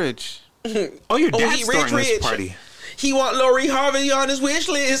rich. Oh, your Oh, dad's he starting rich. this party. He want Lori Harvey on his wish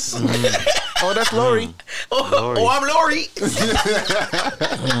list. Oh, that's Lori. Oh, I'm Lori.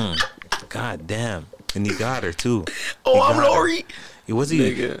 God damn. And he got her, too. Oh, I'm got her. Lori. Was he?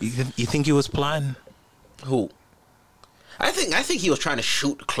 Nigga. You think he was plotting? Who? I think he was trying to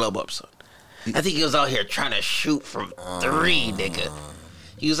shoot the club up, son. I think he was out here trying to shoot from three, nigga.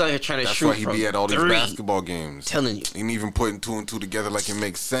 He was out here trying to That's shoot why he from be at all these three. basketball games. Telling you. Ain't even putting two and two together like it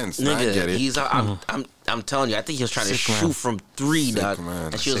makes sense. Nah, I Nigga, get it. he's I'm telling you, I think he was trying to Sick shoot man. from three, Sick dog.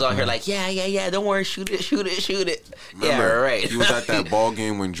 man. And she was Sick out here man. like, yeah, don't worry, shoot it. Remember, Yeah, right. He was at that ball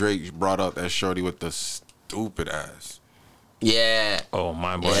game when Drake brought up that shorty with the stupid ass. Yeah, Oh,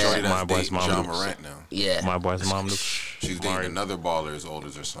 my boy. Yeah. Shorty My that's boy's dating mom. John Looks, Morant now. yeah. my boy's mom looks. She's dating another baller as old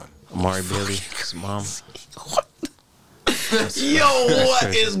as her son. Amari Bailey's mom. Yo,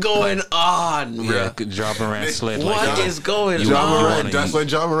 what is going on, bro? Yeah, John Morant slid like What that. is going You on? wanna That's eat. when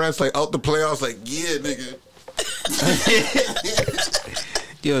John Morant's like out the playoffs, like, yeah, nigga.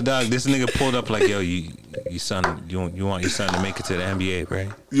 Yo, dog, this nigga pulled up like, yo, you son, you want your son to make it to the NBA, right?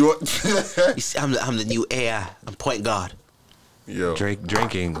 You want You see, I'm the new AI. I'm point guard. Yo. Drake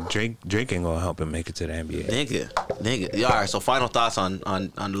ain't gonna help him make it to the NBA. Nigga. Yeah, all right, so final thoughts on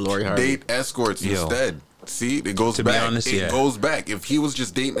the Lori Harvey. Date escorts Yo. instead. See, it goes To be back. honest, it yeah. goes back. If he was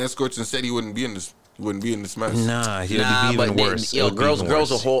just dating escorts instead, he wouldn't be in this. Wouldn't be in this mess. Nah, he would Nah, be but even worse. yo, It would be girls even worse.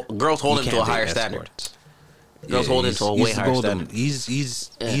 hold He him to a can't higher date standard. escorts. Girls hold him to a he's way the higher golden- standard.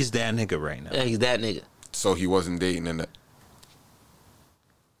 He's that nigga right now. Yeah, he's that nigga. So he wasn't dating in that.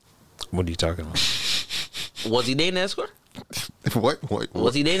 What are you talking about? Was he dating an escort? What?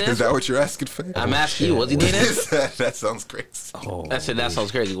 Was he dating Is that escort? what you're asking for? I'm asking you, was he dating an escort? that sounds crazy. Oh, I said that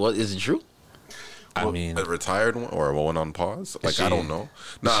sounds crazy. What is it true? I mean, A retired one or one on pause? Like she- I don't know.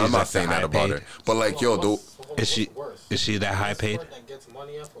 No, she's I'm not like the saying that high about paid? her. But like, yo, dude, is she that high paid? That gets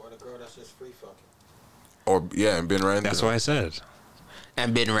money up or the girl that's just free fucking? or yeah, and Ben Rand. That's what I said.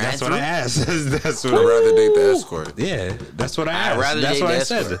 And been ran That's through? what I asked. That's I'd what. rather date the escort. Yeah, that's what I asked. rather That's date what the I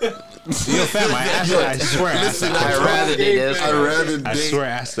said. Yo, fam, I asked. I swear, I asked. I'd rather date the I'd escort. rather I date.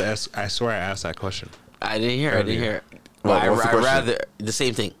 swear, I swear, I asked that question. I didn't hear it. What- Well, what's the I'd question? rather the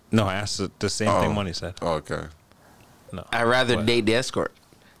same thing. No, I asked the same thing Money said. Oh, okay. No, I'd rather What? date the escort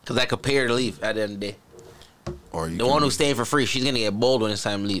because I could pay her to leave at the end of the day. Or you The can one be- who's staying for free, she's gonna get bold when it's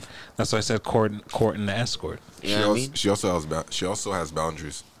time to leave. That's why I said courting the escort. You She know what I also, mean? she also has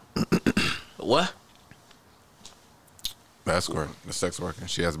boundaries. What? The escort, the sex worker,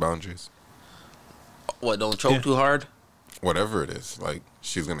 she has boundaries. What? Don't choke Yeah. too hard. Whatever it is, like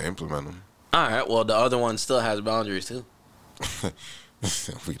she's gonna implement them. All right. Well, the other one still has boundaries too.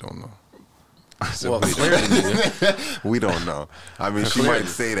 We don't know. Well, clearly, nigga. We don't know. I mean, she might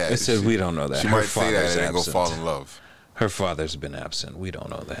say that. It said we don't know that. She Her might say that father's and then go absent. fall in love. Her father's been absent. We don't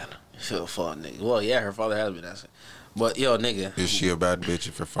know that. She'll fall, nigga. Well, yeah, her father has been asking. But yo, nigga, Is she a bad bitch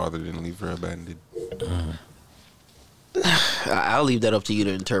if her father didn't leave her abandoned? I'll leave that up to you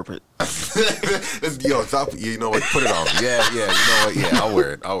to interpret. Yo, stop. You know what? Put it on. Yeah. You know what? Yeah, I'll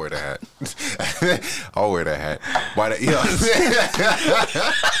wear it. I'll wear the hat. I'll wear the hat. Why the, yo.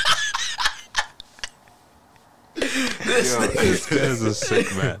 This guy's a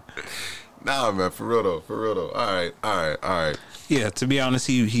sick man. Nah, man, for real though. All right. Yeah, to be honest,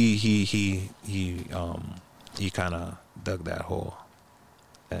 he kind of dug that hole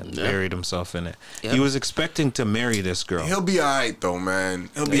and buried himself in it. Yep. He was expecting to marry this girl. He'll be all right though, man.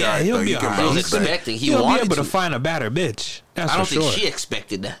 He'll be Yeah, all right. he'll though. be He can all right. He was bounce back. expecting. He He'll be wanted able to to. find a better bitch. That's I don't for think sure. she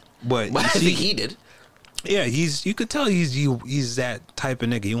expected that. But But I you think see- he did. Yeah, you could tell he's that type of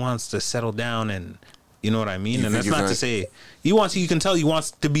nigga. He wants to settle down and you know what I mean? You And think that's he's not to gonna- say you can tell he wants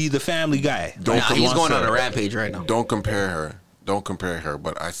to be the family guy. Don't Nah, com- he's wants going to- on a rampage right now. Don't compare her.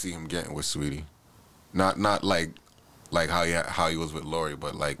 But I see him getting with Sweetie. Not like how he was with Lori,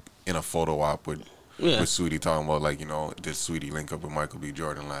 but like in a photo op with Sweetie talking about like, you know, did Sweetie link up with Michael B.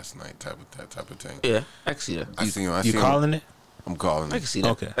 Jordan last night? Type of thing. Yeah, I can see that. I see him. You calling it? I'm calling I it. can see that.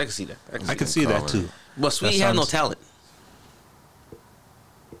 Okay. I can see that. I can see that calling too. But Sweetie That has no sounds- talent.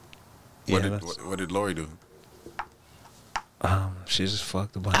 Yeah, What did Lori do? she just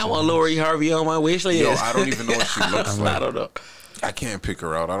fucked a bunch. I of want niggas. Lori Harvey on my wish list. Yo, I don't even know what she looks I like. don't know. I can't pick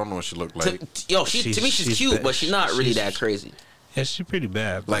her out. I don't know what she looked like. Yo, to me she's cute, ba- but she's not really she's- that crazy. Yeah, she's pretty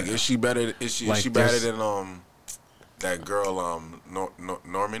bad. Like, is she better? Is she Like better this- than that girl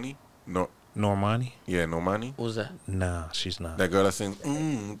Normani? No, Normani? yeah, Normani. What was that? Nah, she's not. That girl that sings.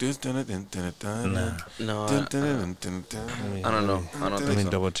 This dun dun dun dun. Nah. No, Dun, dun, dun, dun. I don't know. I don't Let think me so.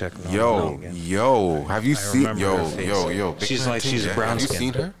 double check. Yo, have you seen? remember Yo, her face. yo. big She's man like- thing, she's yeah. brown Have you skinned.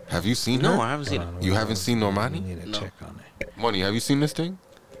 seen her? Have you seen her? No, I haven't seen it. You haven't seen We Normani? need to No. check on it. Money, have you seen this thing?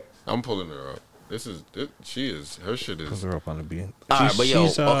 I'm pulling her up. Her shit Put is. her up on the beat. All right, but yo,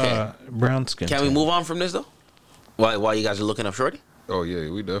 she's, okay. brown skin. Can we move on from this though? While you guys are looking up Shorty? Oh yeah,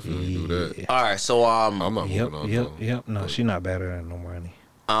 we definitely do that. All right, so I'm not Yep, moving on. though. yep. No, she's not better than Normani.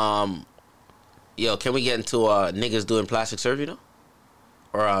 yo, can we get into niggas doing plastic surgery though,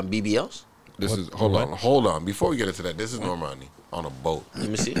 or BBLs? This What- is what? hold on. Before we get into that, this is Normani on a boat. Let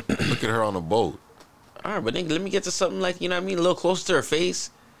me see. Look at her on a boat. All right, but nigga, let me get to something like, you know what I mean, a little closer to her face.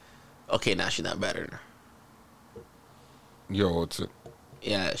 Okay, now she's not better than her. Yo, what's it?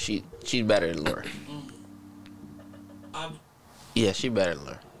 Yeah, she's better than Laura. Yeah, she's better than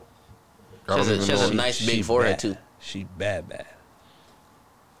Laura. I don't even She has know. a nice big forehead too. She bad.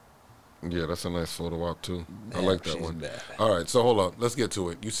 Yeah, that's a nice photo op too. I Yeah, like that she's one. bad. All right, so hold on. Let's get to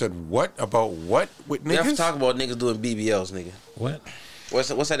it. You said what about what with We have to niggas? talk about niggas doing BBLs, nigga. What? What's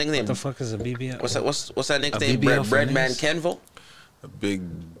that nigga name? What the fuck is a BBL? What's that nigga A name? BBL for Breadman niggas? Kenvo? A big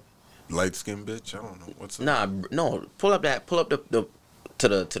light skinned bitch. I don't know what's up. Nah, no. Pull up the to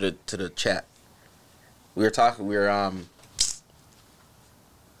the chat. We were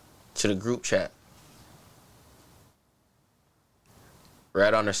to the group chat.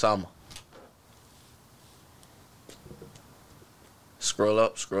 Right under Sama. Scroll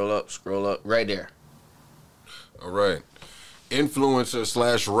up. Right there. All right.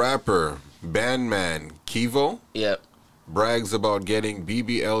 Influencer / rapper Bandman Kivo Yep. brags about getting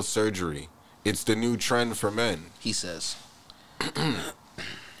BBL surgery. It's the new trend for men. He says.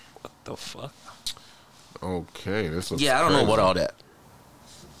 the fuck? Okay, this looks Yeah, I don't know crazy. about all that.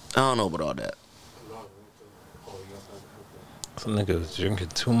 I don't know about all that. Some nigga was drinking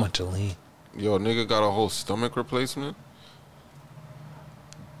too much of lean. Yo, nigga got a whole stomach replacement.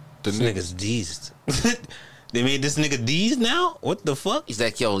 The This nigga, nigga's deezed. They made this nigga deezed now? What the fuck? He's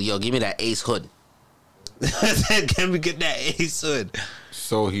like, yo, give me that Ace hood. Can we get that ace hood?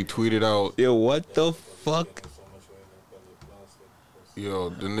 so he tweeted out, Yo, what the fuck?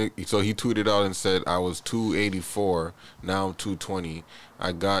 so he tweeted out and said, I was 284, now I'm 220.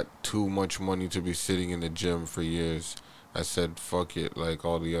 I got too much money to be sitting in the gym for years. I said, fuck it, like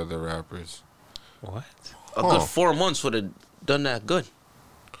all the other rappers. What? A good 4 months would have done that good.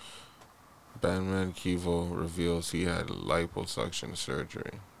 Bandman Kivo reveals he had liposuction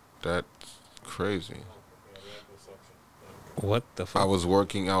surgery. That's crazy. What the fuck? I was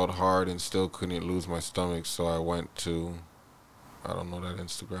working out hard and still couldn't lose my stomach, so I went to, I don't know that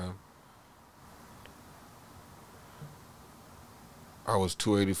Instagram. I was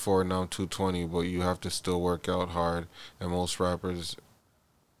 284, now 220, but you have to still work out hard, and most rappers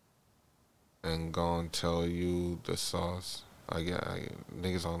ain't gonna tell you the sauce.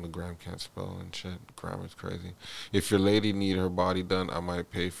 Niggas on the gram can't spell and shit. Grammar's crazy. If your lady need her body done, I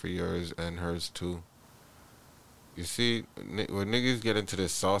might pay for yours and hers too. You see, when niggas get into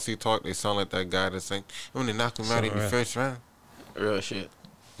this saucy talk, they sound like that guy that's saying, I'm gonna knock him out in the first round. Real shit.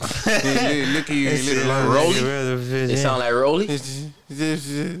 Look at you, little Rolly. They sound like Rolly. I said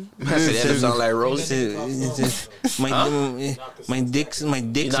they end up sound like Rolly. My dick's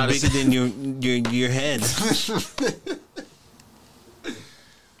bigger than your head.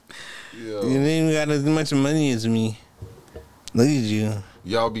 Yo. You ain't even got as much money as me. Look at you.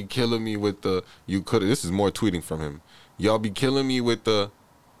 Y'all be killing me with the you could. This is more tweeting from him. Y'all be killing me with the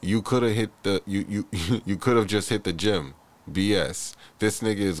you could have hit the you could have just hit the gym. BS. This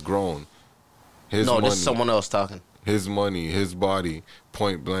nigga is grown. His money, this is someone else talking. His money, his body,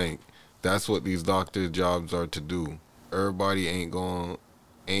 point blank. That's what these doctor jobs are to do. Everybody ain't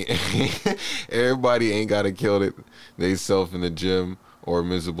everybody ain't gotta kill it they self in the gym or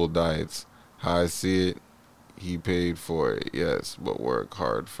miserable diets. How I see it, he paid for it, yes, but work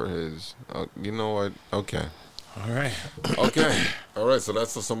hard for his. You know what? Okay. All right. Okay. All right. So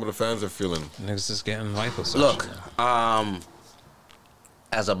that's what some of the fans are feeling. Niggas is getting liposuction. Look, now.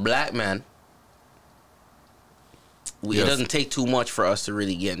 As a black man, it doesn't take too much for us to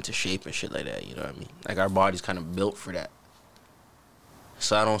really get into shape and shit like that. You know what I mean? Like our body's kind of built for that.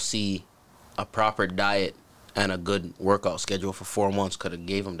 So I don't see a proper diet and a good workout schedule for 4 months could have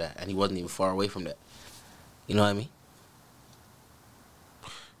gave him that, and he wasn't even far away from that. You know what I mean?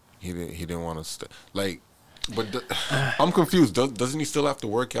 He didn't want to but I'm confused. Doesn't he still have to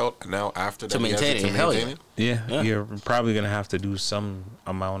work out now after that? To maintain it, hell yeah. Yeah, you're probably gonna have to do some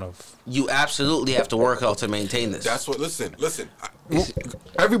amount of. You absolutely have to work out to maintain this. That's what. Listen.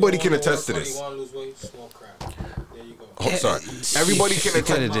 Everybody can attest to this. You want to lose weight? Smoke crack. There you go. Oh, sorry. Everybody can attest.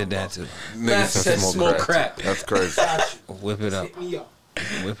 Could have did that too. Niggas said smoke crack. That's crazy. Whip it up. Hit me up.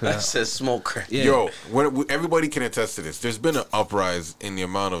 Whip it That up. says smoke crack. Yeah. Yo, everybody can attest to this. There's been an uprise in the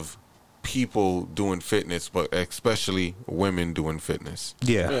amount of people doing fitness, but especially women doing fitness.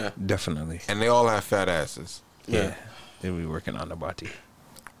 Yeah, definitely. And they all have fat asses. Yeah. They be working on the body.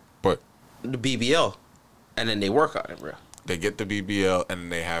 But The BBL, and then they work on it, bro. they get the BBL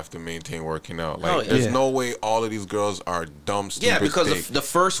and they have to maintain working out. Like, Oh, yeah. there's Yeah. no way all of these girls are dumb, stupid. Yeah, because thick. the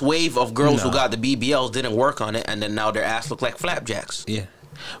first wave of girls who No. got the BBLs didn't work on it, and then now their ass look like flapjacks. Yeah.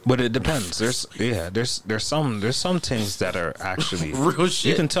 But it depends. There's some things that are actually Real shit.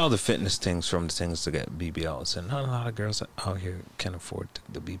 You can tell the fitness things from the things to get BBLs, and not a lot of girls out here can afford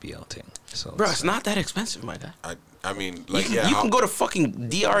the BBL thing. So Bro, it's not that expensive, my guy. I mean, You like, can, yeah, you can go to fucking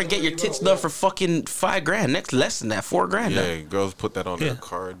DR and get your tits done for fucking $5,000. Next, less than that, $4,000. yeah, girls put that on their Yeah.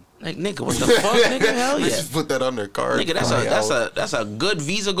 card. Like, nigga, what the fuck, nigga? Hell They yeah. just put that on their card. Nigga, that's a good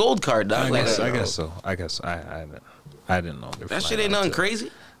Visa Gold card, dog. I guess so. I didn't know. That shit ain't nothing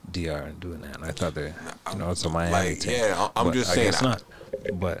crazy. DR and doing that. And I thought it's a Miami Like, thing. yeah, I'm But just I saying. guess not.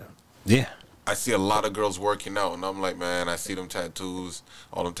 But yeah. I see a lot of girls working out, and I'm like, man, I see them tattoos.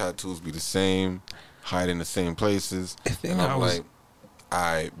 All them tattoos be the same, hide in the same places. And I'm like,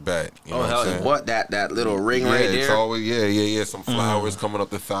 I bet. You know Oh, what hell I'm yeah. saying? What? That little ring Yeah, right it's there? always some flowers coming up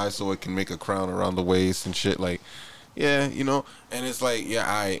the thigh so it can make a crown around the waist and shit. Like, yeah, you know. And it's like,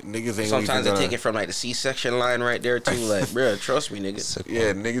 niggas ain't. Sometimes they even take it from like the C-section line right there too. Like, bro, trust me, nigga.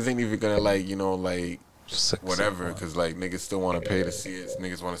 Yeah, niggas ain't even gonna Sick, whatever, sick. because like niggas still want to pay to see it.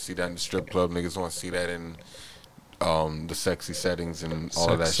 Niggas want to see that in the strip club. Niggas want to see that in the sexy settings and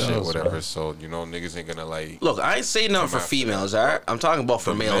all of that Sex shit, sells, whatever. bro. So niggas ain't gonna like. Look, I ain't saying nothing for after females, all right? I'm talking about for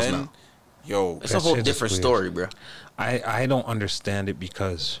the males men, now. Yo, It's a That whole shit is different weird. story, bro. I don't understand it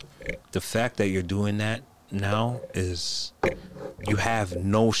because the fact that you're doing that now is you have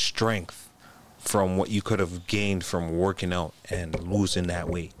no strength from what you could have gained from working out and losing that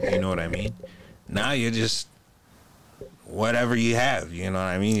weight. You know what I mean? Now you're just whatever you have. You know what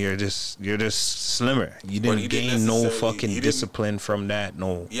I mean? You're just slimmer. You But didn't he didn't gain no necessarily- fucking he didn't- discipline from that.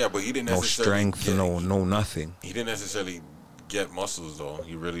 No, yeah, but he didn't no necessarily strength. get- No nothing. He didn't necessarily get muscles though.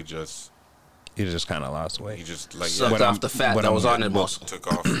 He really just You just kind of lost he weight. just like Sucked But off I'm- the fat but that I'm- was on his but- muscle. took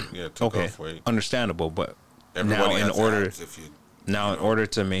off. Yeah, took Okay, off weight. understandable, but Everybody now in has order abs if you. Now, in order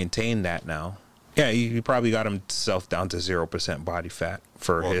to maintain that, you probably got himself down to 0% body fat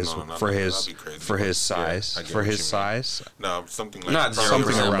for Well, his no, for that'd his be crazy. for his Yeah, size I get for what his you mean. size. No, something like Not probably 0%,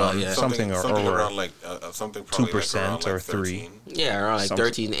 something but around yeah. something or around like something probably 2% like around or like 3. 13. Yeah, around like Some-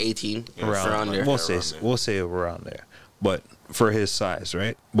 13, 18, Yeah, around around there. we'll Yeah, say around there. we'll say around there, but for his size,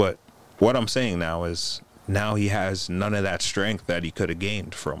 right? But what I'm saying now is now he has none of that strength that he could have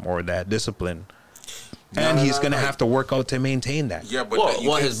gained from or that discipline And No, he's no, going to no. have to work out to maintain that. Yeah, but Well, you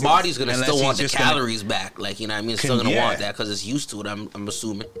can't his see- body's gonna Unless still he's want the just gonna- calories back. Like, you know what I mean? It's still gonna Yeah. want that because it's used to it. I'm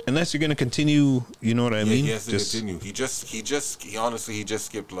assuming. Unless you're going to continue, you know what I Yeah, mean? he has to continue. He honestly just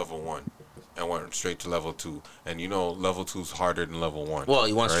skipped level 1 and went straight to level 2. And you know, level 2's harder than level 1. Well,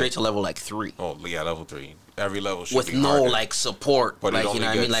 you went right? straight to level like 3 Oh, yeah, level 3. Every level should with be no harder. like support. But it Like, you only know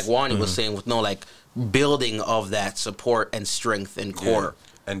what I mean? gets- Like Wani was saying, with no like building of that support and strength and Yeah. core.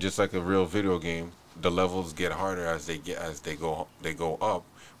 And just like a real video game, the levels get harder as they go up,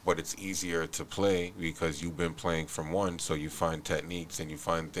 but it's easier to play because you've been playing from 1, so you find techniques and you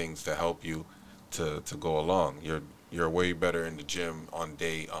find things to help you to go along. You're way better in the gym on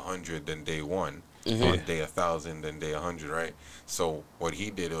day 100 than day 1. On day 1,000 than day 100, right? So what he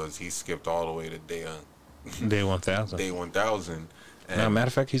did was he skipped all the way to day 1,000. day 1,000. And No, matter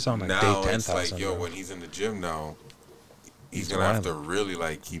of fact, he's on like now day it's 10,000. like, yo, bro. when he's in the gym now, he's He's gonna have to wild. really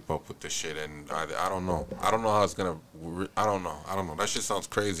like keep up with the shit. And I don't know. I don't know how it's gonna. I don't know. That shit sounds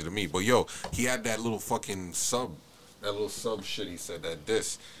crazy to me. But yo, he had that little fucking sub. That little sub shit. He said that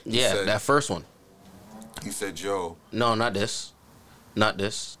this. He Yeah, said, that first one. He said, yo. No, not this. Not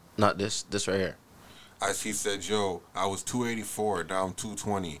this. Not this. This right here. He said, yo, I was 284 down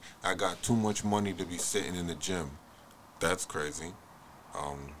 220. I got too much money to be sitting in the gym. That's crazy.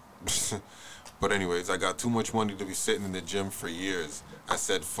 But anyways, I got too much money to be sitting in the gym for years. I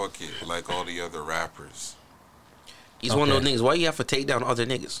said, fuck it, like all the other rappers. He's one of Okay. those niggas. Why you have to take down other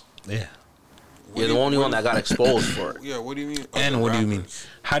niggas? Yeah. You're the only one that got exposed for it. Yeah, what do you mean? And other what do you mean? rappers?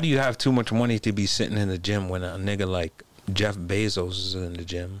 How do you have too much money to be sitting in the gym when a nigga like Jeff Bezos is in the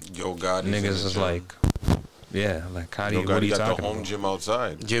gym? Yo, God, Niggas is like, yeah, like how do Yo, you? God, What are he you got the talking home about? gym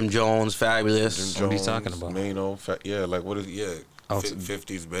outside. Jim Jones, Fabulous. What are you talking about? Mano, yeah, like what is? Yeah, Outside-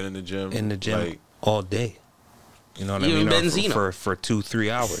 50's been in the gym. In the gym Like, all day. You know what Even I mean? Or Benzino. for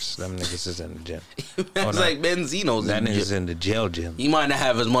 2-3 hours, them niggas is in the gym. It's no. like Benzino's That in the nigga's gym. in the jail gym. He might not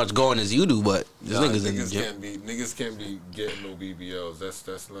have as much going as you do, but this nah, nigga's in the gym. niggas can't be getting no BBLs.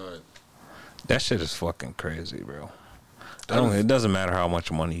 That's not. That shit is fucking crazy, bro. It doesn't matter how much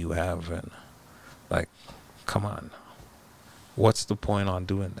money you have, and like, come on. What's the point on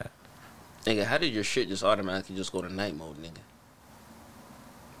doing that? Nigga, how did your shit just automatically just go to night mode, nigga?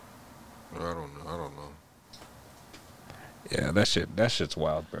 I don't know. Yeah, that shit's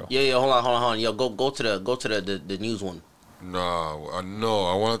wild, bro. Yeah, hold on. Yo, go to the news one. No,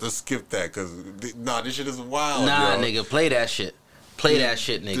 I wanted to skip that because this shit is wild. Nah, yo. nigga, play that shit. Play that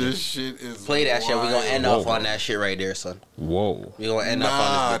shit, nigga. This shit is Play that shit. We gonna end Whoa. off on that shit right there, son. Whoa. We gonna end off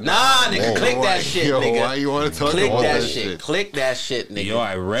on this. Nah, Nah, nigga, whoa. click Why- that shit, yo, nigga. why you wanna talk click about that that shit. shit? Click that shit, nigga. Yo,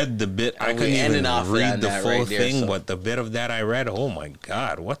 I read the bit. I And couldn't we ending even off read on the that full right there, thing, son. but the bit of that I read, oh my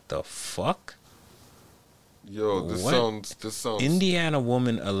God, what the fuck? Yo, this What? sounds. Indiana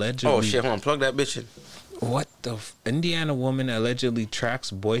woman allegedly. Oh shit, hold on, plug that bitch in. What the? Indiana woman allegedly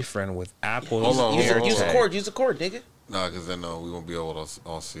tracks boyfriend with Apple's Hold on, Use hold on, the hold cord, use the cord, nigga. Nah, because then we won't be able to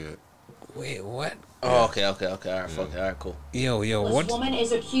all see it. Wait, what? Oh, okay, all right, fuck it, all right, cool. Yo, This what? woman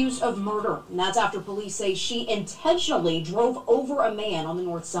is accused of murder, and that's after police say she intentionally drove over a man on the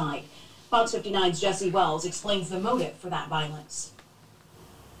north side. Fox 59's Jesse Wells explains the motive for that violence.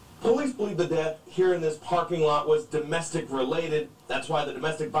 Police believe the death here in this parking lot was domestic related. That's why the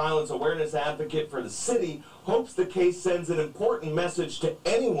domestic violence awareness advocate for the city hopes the case sends an important message to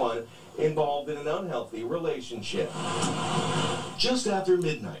anyone involved in an unhealthy relationship. Just after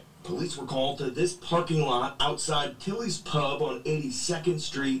midnight, police were called to this parking lot outside Tilly's Pub on 82nd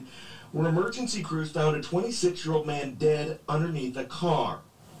Street, where emergency crews found a 26-year-old man dead underneath a car.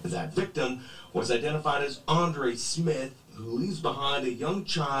 That victim was identified as Andre Smith, who leaves behind a young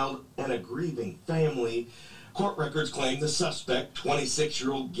child and a grieving family. Court records claim the suspect,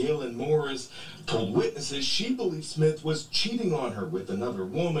 26-year-old Galen Morris, told witnesses she believed Smith was cheating on her with another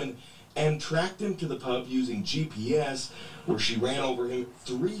woman and tracked him to the pub using GPS, where she ran over him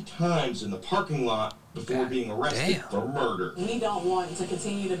 3 times in the parking lot before being arrested damn. for murder. We don't want to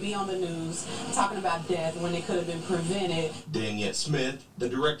continue to be on the news talking about death when it could have been prevented. Daniette Smith, the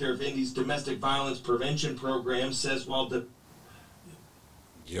director of Indy's domestic violence prevention program, says while the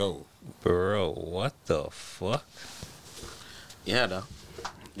Yo, Bro, what the fuck? Yeah, though.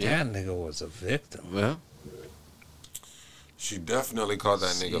 That nigga was a victim. Yeah. she definitely caught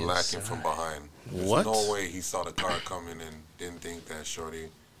that nigga CSI. lacking from behind. There's What? no way he saw the car coming and didn't think that shorty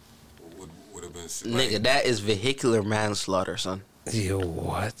would have been. Nigga, that is vehicular manslaughter, son. Yo,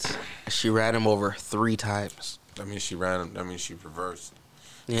 what? She ran him over 3 times. That means she ran him. That means she reversed.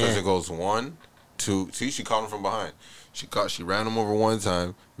 Because Yeah. it goes 1, 2. See, she caught him from behind. She ran him over 1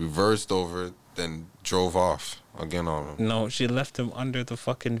 time, reversed over, then drove off again on him. No, she left him under the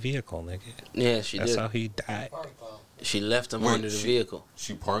fucking vehicle, nigga. Yeah, she That's did. how he died. She left him Wait, under the vehicle.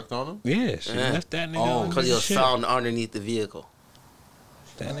 She parked on him? Yeah, she Yeah. left that nigga Oh, under Because he the was shit. found underneath the vehicle.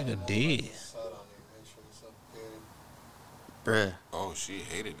 That nigga dead. Bruh. Oh, she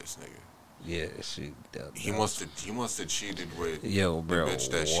hated this nigga. Yeah, she. He must have cheated with Yo, bro, the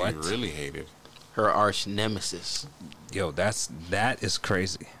bitch that what? she really hated. Her arch nemesis. Yo, that is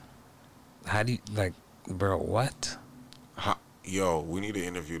crazy. How do you like, bro? What? Yo, we need to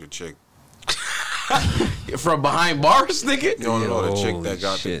interview the chick. From behind bars, nigga? No, the chick Yo, that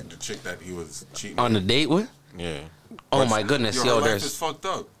got shit. the chick that he was cheating On the with. date with? Yeah. Oh my goodness, Yo, yo, her life is there's fucked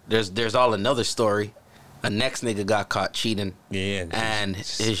up. there's all another story. A next nigga got caught cheating. Yeah, And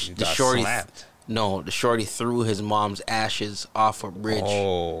she the got shorty slapped. No, the shorty threw his mom's ashes off a bridge.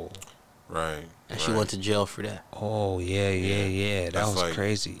 Oh, Right. And she went to jail for that. oh yeah. That That's was like-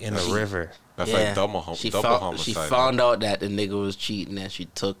 cray in the river. That's like double She homicide. She found out that the nigga was cheating and she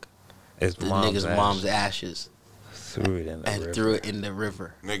took His the nigga's mom's ashes threw it in the and river. threw it in the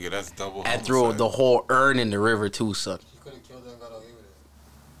river. Nigga, that's double And homicide. threw the whole urn in the river too, son. You could have killed her and got away with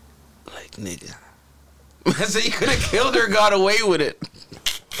it. Like, nigga. I said you could have killed her, got away with it.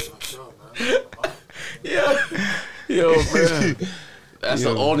 Yo, bro. That's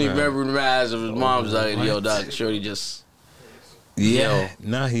Yo, the only bro. memory he has of his mom's like, yo, dog, shorty just. Yeah,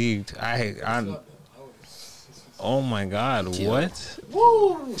 no, I. Oh my God, what?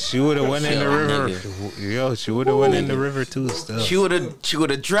 She would have went in the Yo, river. Yo, she would have went in the river too. Still, She would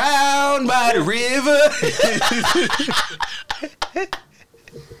have drowned by the river.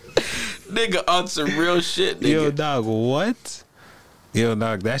 Nigga on some real shit, nigga. Yo, dog, what? Yo,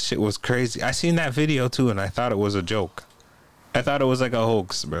 dog, that shit was crazy. I seen that video too, and I thought it was a joke. I thought it was like a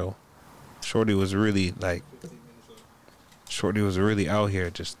hoax, bro. Shorty was really out here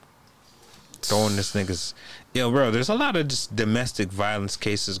just throwing this niggas. Yo, bro, there's a lot of just domestic violence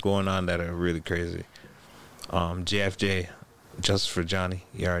cases going on that are really crazy. JFJ, Justice for Johnny.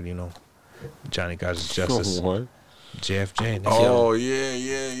 You already know. Johnny got his justice. What? JFJ. Nigga. Oh, yeah.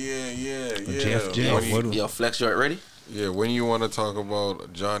 JFJ. When you- What- Yo, Flex, you ready? Yeah, when you want to talk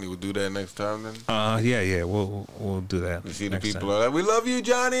about Johnny, we'll do that next time then. Yeah, we'll do that. You see the next people time. are like, we love you,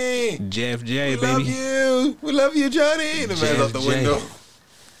 Johnny. JFJ, We baby. love you. We love you, Johnny. The man's out the JFJ. window.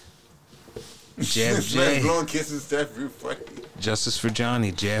 This man's JFJ. blowing kisses. That's real funny. Justice for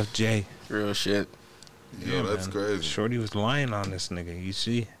Johnny, JFJ. Real shit. Yo, that's man. crazy. Shorty was lying on this nigga. You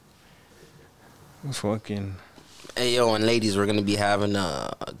see? Fucking. Hey, yo, and ladies, we're gonna be having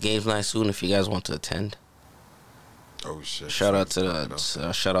a games night soon. If you guys want to attend, Oh, shit. shout out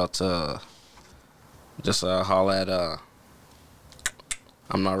to just holla at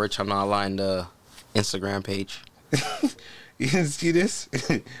I'm not rich, I'm not lying. The Instagram page. You didn't see this?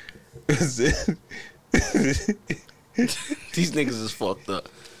 These niggas is fucked up.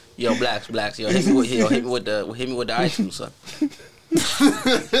 Yo, blacks, yo, hit me with the iTunes, son.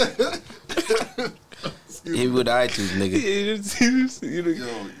 Hit me with the iTunes, nigga. You didn't see this? You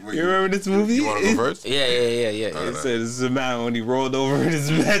Wait, remember this movie? You want to go first? Yeah. It said this is a man when he rolled over in his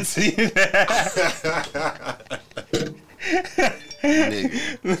bed.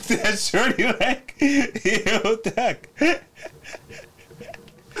 Nigga. Looked at Shorty like, yo, Doc.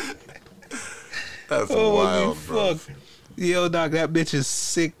 That's Oh, wild, fuck. bro. Yo, Doc, that bitch is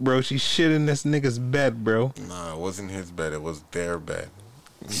sick, bro. She shit in this nigga's bed, bro. Nah, it wasn't his bed. It was their bed.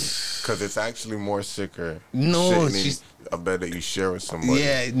 Because it's actually more sicker. No, shitting in she's- a bed that you share with somebody.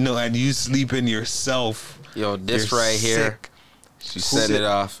 Yeah, no, and you sleep in yourself. Yo, this You're right here, sick. she set it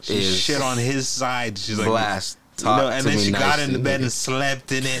off. She is shit on his side. She's like, blast. you know, Talk and to then me she got in nicely, the bed nigga. and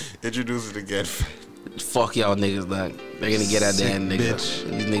slept in it. Introduce it again. Fuck y'all niggas, dog. They're gonna get at the Sick end, nigga. bitch.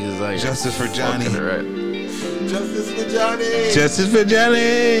 These niggas like Justice for Johnny. fucking right. Justice for Johnny. Justice for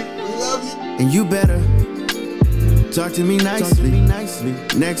Johnny. We love you. And you better talk to me nicely.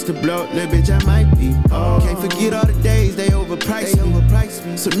 Next to blow, little bitch, I might be. Can't forget all the days they overpriced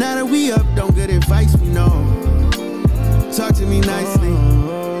me. So now that we up, don't good advice me, no. Talk to me nicely.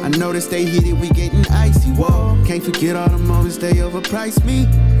 I noticed they hit it, we getting icy. Whoa, can't forget all the moments they overpriced me.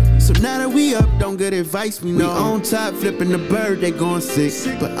 So now that we up, don't good advice me, no. We on top, flipping the bird, they going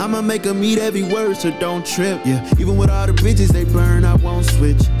sick. But I'ma make them eat every word, so don't trip. Yeah, even with all the bridges they burn, I won't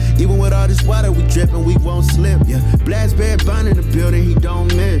switch. Even with all this water we drippin', we won't slip. Yeah, Blast Bear Bond in the building, he don't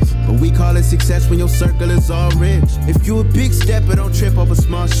miss. But we call it success when your circle is all rich. If you a big stepper, don't trip over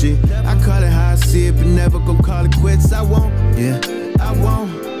small shit. I call it how I see it, but never gon' call it quits. I won't, yeah, I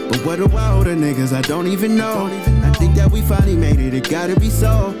won't. But what do I owe the niggas I don't even know? I think that we finally made it, it gotta be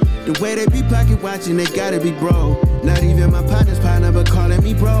so. The way they be pocket watching, they gotta be bro. Not even my partner's partner, but calling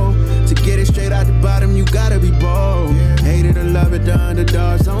me bro. To get it straight out the bottom, you gotta be bold. Hate it or love it, the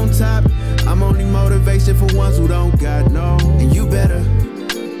underdogs on top. I'm only motivation for ones who don't got no. And you better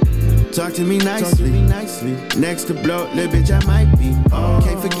talk to me nicely. Next to blow, little bitch, I might be.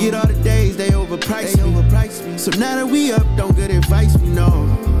 Can't forget all the days they overpriced me. So now that we up, don't good advice we know.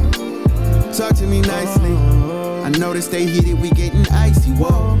 Talk to me nicely. I know that stay heated, we getting icy.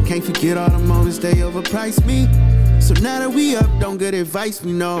 Whoa, can't forget all the moments they overpriced me. So now that we up, don't good advice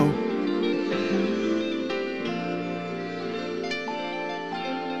we know.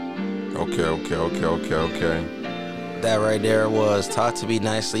 Okay. That right there was Talk to Me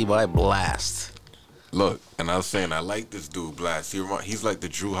Nicely by Blast. Look, and I was saying, I like this dude, Blast. He's like the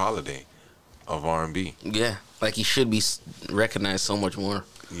Drew Holiday of R&B. Yeah, like he should be recognized so much more.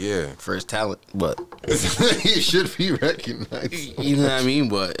 Yeah. For his talent, but he should be recognized. You know what I mean?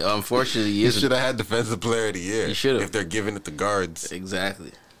 But unfortunately, he should have had Defensive Player of the Year. He should have. If they're giving it to guards.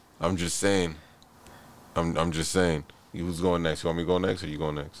 Exactly. I'm just saying. I'm just saying. Who's going next? You want me to go next or you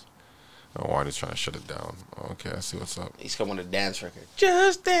go next? Oh, Warren's trying to shut it down. Okay, I see what's up. He's coming with a dance record.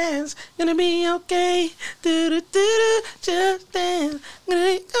 Just dance, gonna be okay. Do-do-do-do, just dance, gonna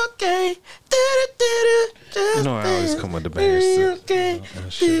be okay. Do-do-do-do, just You know I always come with the bangers too. Okay.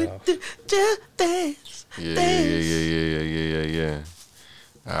 Just dance. Yeah.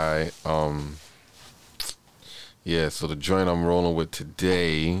 Alright, yeah, so the joint I'm rolling with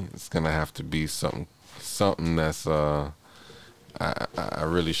today is gonna have to be something that's I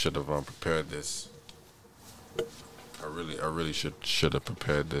really should have prepared this. I really should have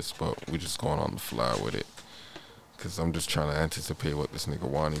prepared this, but we just going on the fly with it. Cause I'm just trying to anticipate what this nigga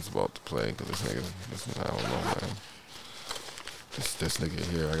Wani's about to play. Cause this nigga, I don't know, man. This nigga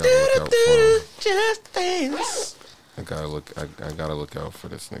here, I gotta look out for him. Just dance. I gotta look out for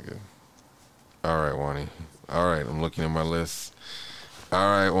this nigga. All right, Wani. All right, I'm looking at my list. All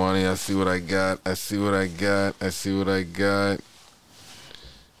right, Wani, I see what I got.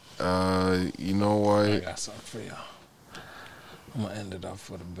 You know what? I got something for y'all. I'm gonna end it off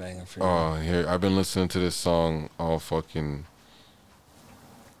with a banger for you. Oh, here I've been listening to this song all fucking.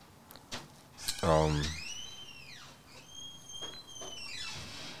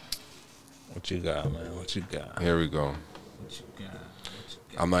 What you got, man? What you got? Here we go. What you got?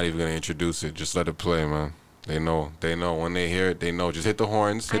 I'm not even gonna introduce it. Just let it play, man. They know. When they hear it, they know. Just hit the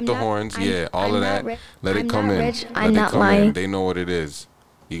horns. All of that. Let it come in. I'm not lying. They know what it is.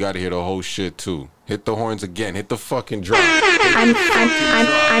 You gotta hear the whole shit too. Hit the horns again. Hit the fucking drum. I'm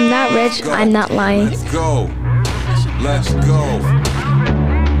not rich. I'm not lying. Let's go. We're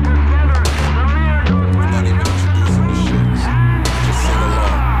not even introducing the shit. Just sing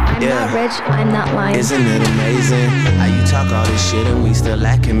along. I'm not rich. I'm not lying. Isn't it amazing how you talk all this shit and we still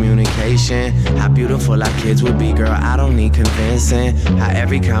lack communication? How beautiful our kids would be, girl, I don't need convincing. How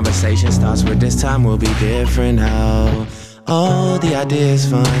every conversation starts with this time will be different now. Oh, the idea is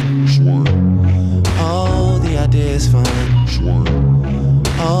fun. Oh, the idea is fun.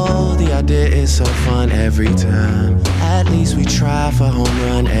 Oh, the idea is so fun every time. At least we try for home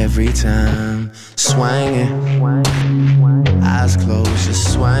run every time. Swinging, eyes closed,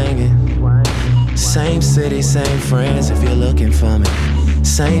 just swinging. Same city, same friends if you're looking for me.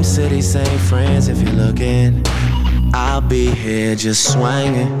 Same city, same friends if you're looking. I'll be here just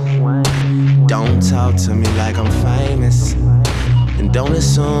swinging. Don't talk to me like I'm famous. And don't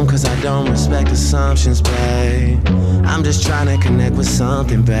assume cause I don't respect assumptions, babe. I'm just trying to connect with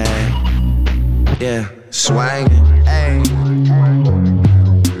something, babe. Yeah, swinging, ayy.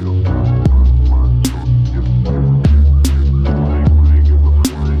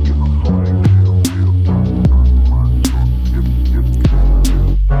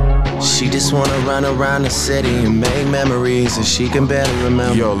 She just wanna run around the city and make memories that she can barely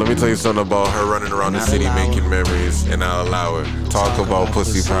remember. Yo, let me tell you something about her running around the city making memories, and I'll allow her. Talk about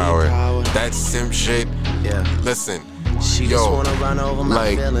pussy power. That simp shit. Yeah. Listen. She just wanna run over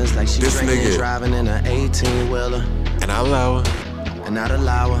my feelings like she this nigga driving in an 18-wheeler. And I allow her. And I'd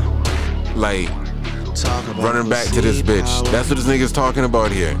allow her. Like running back to this bitch. That's what this nigga's talking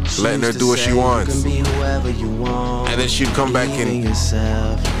about here. Letting her do what she wants. And then she'd come back and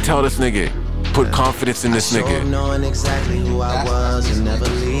tell this nigga, put confidence in this nigga. Knowing exactly who I was and never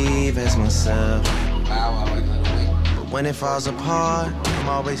leave as myself. But when it falls apart, I'm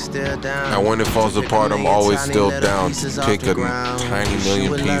always still down. And when it falls apart, I'm always still down to pick a tiny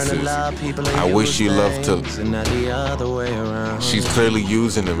million pieces. I wish she loved to. She's clearly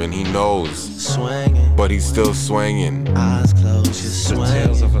using him and he knows. But he's still swinging. Eyes closed, just swinging. The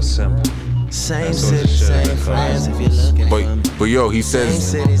tales of a simp. Same city, same friends if you're looking. But yo, he says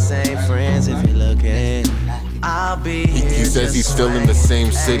Same city, same friends. If you're looking, I'll be here. he says he's still in the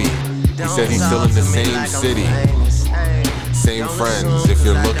same city. He said he's still in the same city. Same friends. If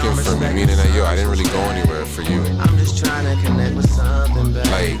you're looking for me, meaning that yo, I didn't really go anywhere for you. I'm just trying to connect with something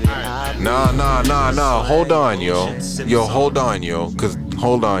better. Like, nah. Hold on, yo. Hold on, yo. Cause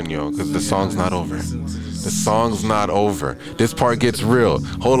the song's not over. The song's not over. This part gets real.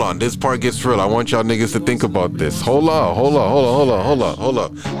 Hold on, this part gets real. I want y'all niggas to think about this. Hold up.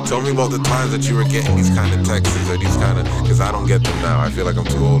 Tell me about the times that you were getting these kind of texts or these kind of, cause I don't get them now. I feel like I'm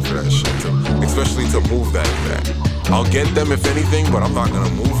too old for that shit, especially to move that. I'll get them if anything, but I'm not gonna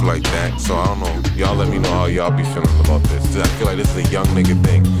move like that. So I don't know. Y'all let me know how y'all be feeling about this. I feel like this is a young nigga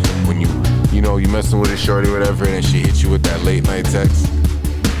thing. When you messing with a shorty, whatever, and she hits you with that late night text.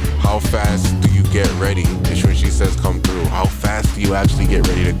 How fast do you get ready? And when she says come through, how fast do you actually get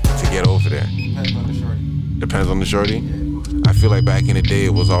ready to get over there? Depends on the shorty. I feel like back in the day,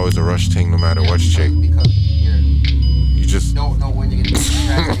 it was always a rush thing, no matter what chick. You just don't know when you're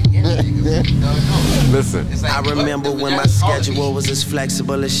gonna listen. I remember when my schedule was as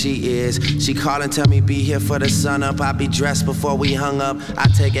flexible as she is. She called and tell me be here for the sun up. I be dressed before we hung up. I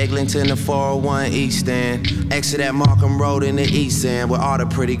take Eglinton to 401 East End. Exit at Markham Road in the East End, where all the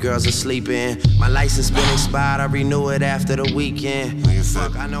pretty girls are sleeping. My license been expired. I renew it after the weekend.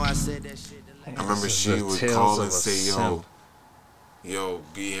 Fuck, I know I said that shit. I remember she would call and say, yo,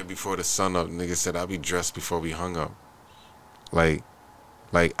 be here before the sun up. Nigga said, I'll be dressed before we hung up. Like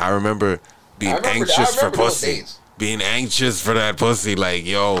I remember being anxious for pussy. Being anxious for that pussy. Like,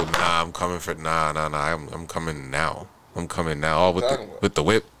 yo, nah, I'm coming for, nah, I'm coming now. I'm coming now. All with the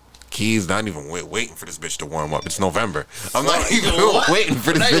whip. Keys, not even waiting for this bitch to warm up. It's November. I'm not even waiting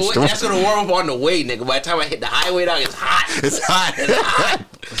for this bitch to warm up. That's gonna warm up on the way, nigga. By the time I hit the highway, dog, it's hot. It's hot.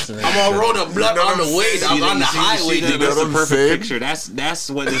 I'm all rolled up blood on the way, dog. I'm on the highway, nigga. That's the perfect picture. That's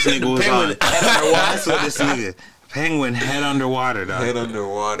what this nigga was on. That's what this nigga. Penguin head underwater, dog. Head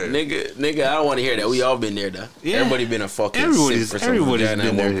underwater. Nigga, I don't want to hear that. We all been there, dog. Yeah. Everybody been a fucking simp for some vagina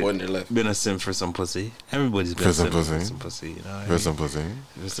at one point in their life. Been a simp for some pussy. Everybody's been a simp for some pussy. You know, for some pussy.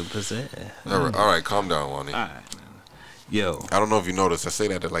 For some pussy. All right, calm down, Wani. All right, yo. I don't know if you noticed. I say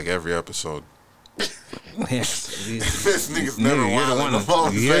that at like every episode. Yes. This nigga's never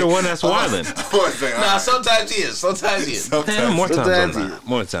wildin'. You're the one that's wildin'. Nah, sometimes he is. Sometimes he is. More times than not.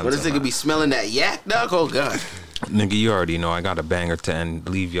 More times. But this nigga be smelling that yak, dog. Oh God. Nigga, you already know I got a banger to end.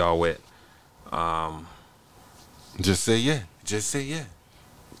 Leave y'all with. Just say yeah. Just say yeah.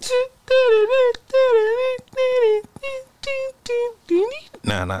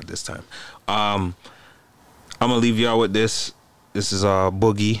 Nah, not this time. I'm gonna leave y'all with this. This is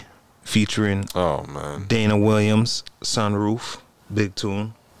Boogie featuring Dana Williams, Sunroof, big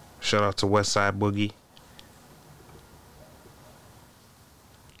tune. Shout out to Westside Boogie.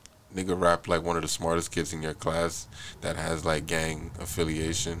 Nigga rap like one of the smartest kids in your class that has like gang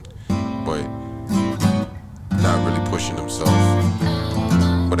affiliation, but not really pushing himself.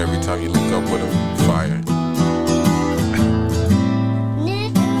 But every time you link up with him, fire.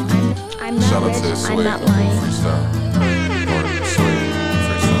 Shout out to Sway. Freestyle.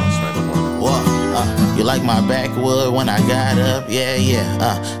 You like my backwood when I got up,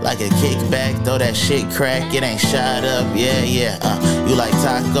 yeah. Like a kickback, throw that shit crack, it ain't shot up, yeah. You like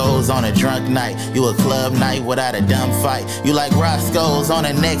tacos on a drunk night, you a club night without a dumb fight. You like Roscoe's on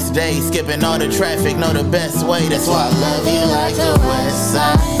the next day, skipping all the traffic, know the best way. That's why I love you like the West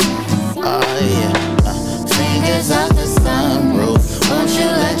Side. Oh yeah, fingers out the sunroof. Won't you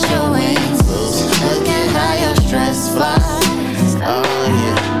let your wings loose? Look at how your stress flies. Oh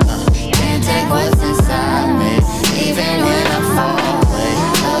yeah, can't take what's inside me, even when I'm far away.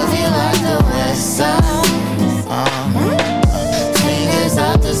 Love you like the West Side. Fingers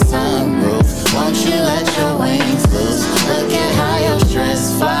out the sunroof. Won't you let your wings loose? Look at how your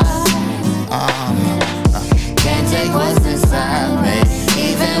stress flies. Can't take what's inside me,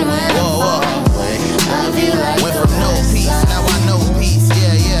 even when I'm far away. Love you like went the from no peace, now I know peace,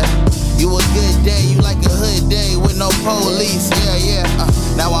 yeah. You a good day, you like a hood day with no police, yeah.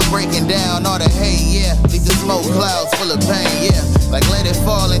 Now I'm breaking down all the hate, yeah. Leave the smoke clouds full of pain, yeah. Like let it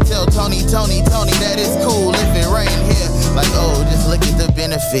fall and tell Tony that it's cool if it rain here. Like oh, just look at the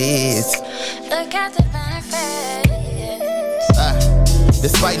benefits. Look at the benefits.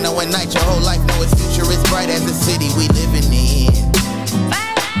 Despite knowing night, your whole life know its future is bright as the city we living in.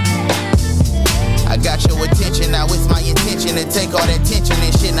 I got your attention, now it's my intention to take all that tension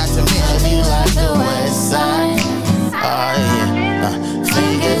and shit, not to mention. Love you like the West Side. Oh yeah,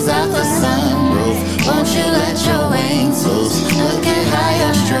 fingers out the sunroof. Won't you let your wings loose? Look at how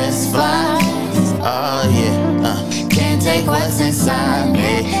your stress flies. Oh yeah, can't take what's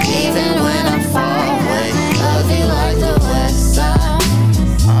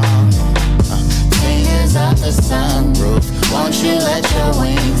you let your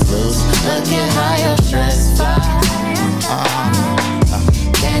wings loose. Look at how your stress fire.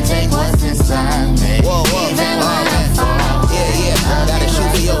 Can't take what's inside me. Whoa, even when I fall. Yeah, girl, gotta shoot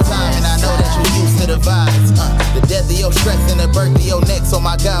for your time, and I know that you used to the vibes. The death of your stress and the birth of your next. Oh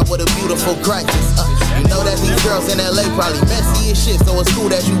my God, what a beautiful crisis. You know that these girls in LA probably messy as shit, so it's cool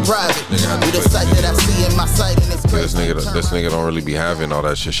that you private. You the sight that I see in my sight, and it's crazy. This nigga don't really be having all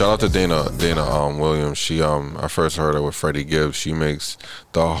that shit. Shout out to Dana Williams. She I first heard her with Freddie Gibbs. She makes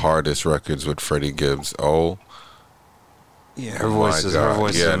the hardest records with Freddie Gibbs. Oh. Yeah, her voice is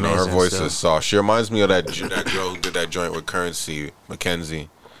amazing. Her voice is soft. She reminds me of that girl who did that joint with Currency, Mackenzie.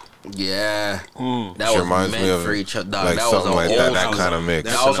 Yeah, that she was reminds meant me of for each other. Like that something was like that kind of mix.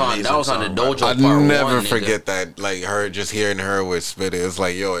 That was on the Dojo. I part never one, forget that. Like her, just hearing her with Spit It. It was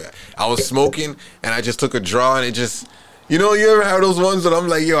like, yo, I was smoking and I just took a draw and it just. You know, you ever have those ones that I'm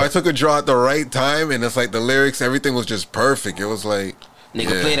like, yo, I took a draw at the right time and it's like the lyrics, everything was just perfect. It was like,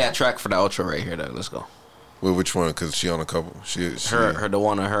 nigga, play that track for the outro right here, though. Let's go. Well, which one? Because she on a couple. She her the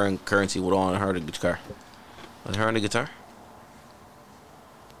one on her and Currency with on her the guitar. Was her on the guitar?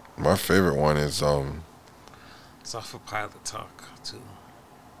 My favorite one is It's off of Pilot Talk too.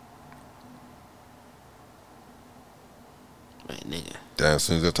 Wait, nigga. Damn, as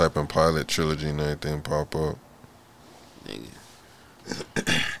soon as I type in Pilot Trilogy and everything pop up. Nigga.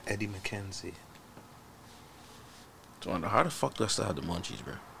 Eddie McKenzie. So how the fuck do I still have the munchies,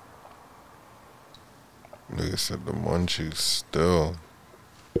 bro? Nigga said the munchies still.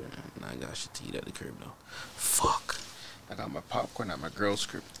 Nah, I got shit to eat at the crib though. Fuck. I got my popcorn at my girl's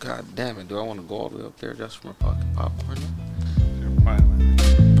crib. God damn it, do I want to go all the way up there just for my fucking popcorn?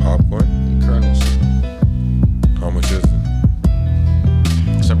 Popcorn? And kernels. How much is it?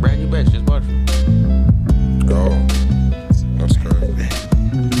 It's a brand new batch, just bought it. Oh, that's crazy.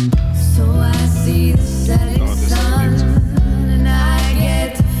 So I see the setting sun, and I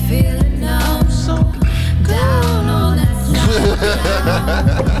get to feel it now. I'm so down on that down.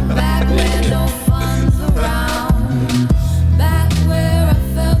 Back when no fun's around. Back where I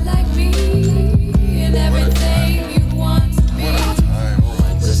felt like me, and everything you want to be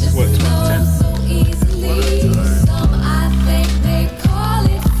was just known so easily. Some I think they call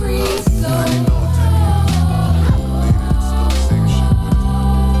it free. So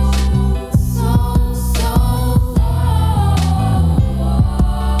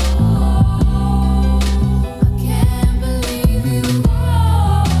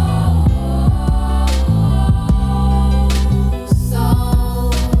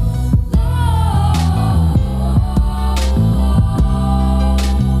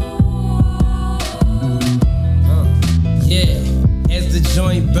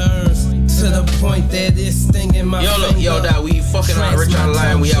that is stinging my finger. Yo, that we fucking out Rich out of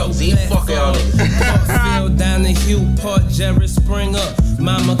line. We out Z. Fuck y'all niggas. Parkfield down the Hugh Park, Jerry Springer.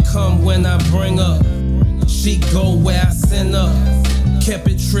 Mama come when I bring up. She go where I send up. Kept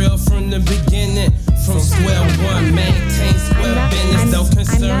it real from the beginning. From square one, maintain square business. Don't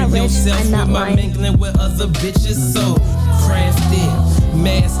concern yourself with my mingling with other bitches. So crafted,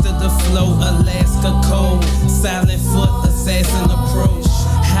 master the flow, Alaska code. Silent foot, assassin approach.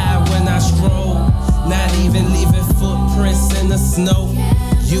 High when I stroll, not even leaving footprints in the snow.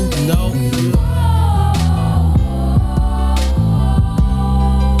 You know.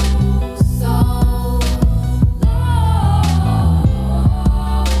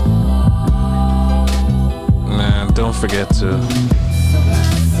 Man, don't forget to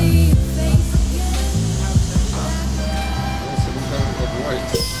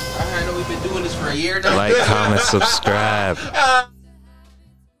I know we've been doing this for a year now. like, comment, subscribe.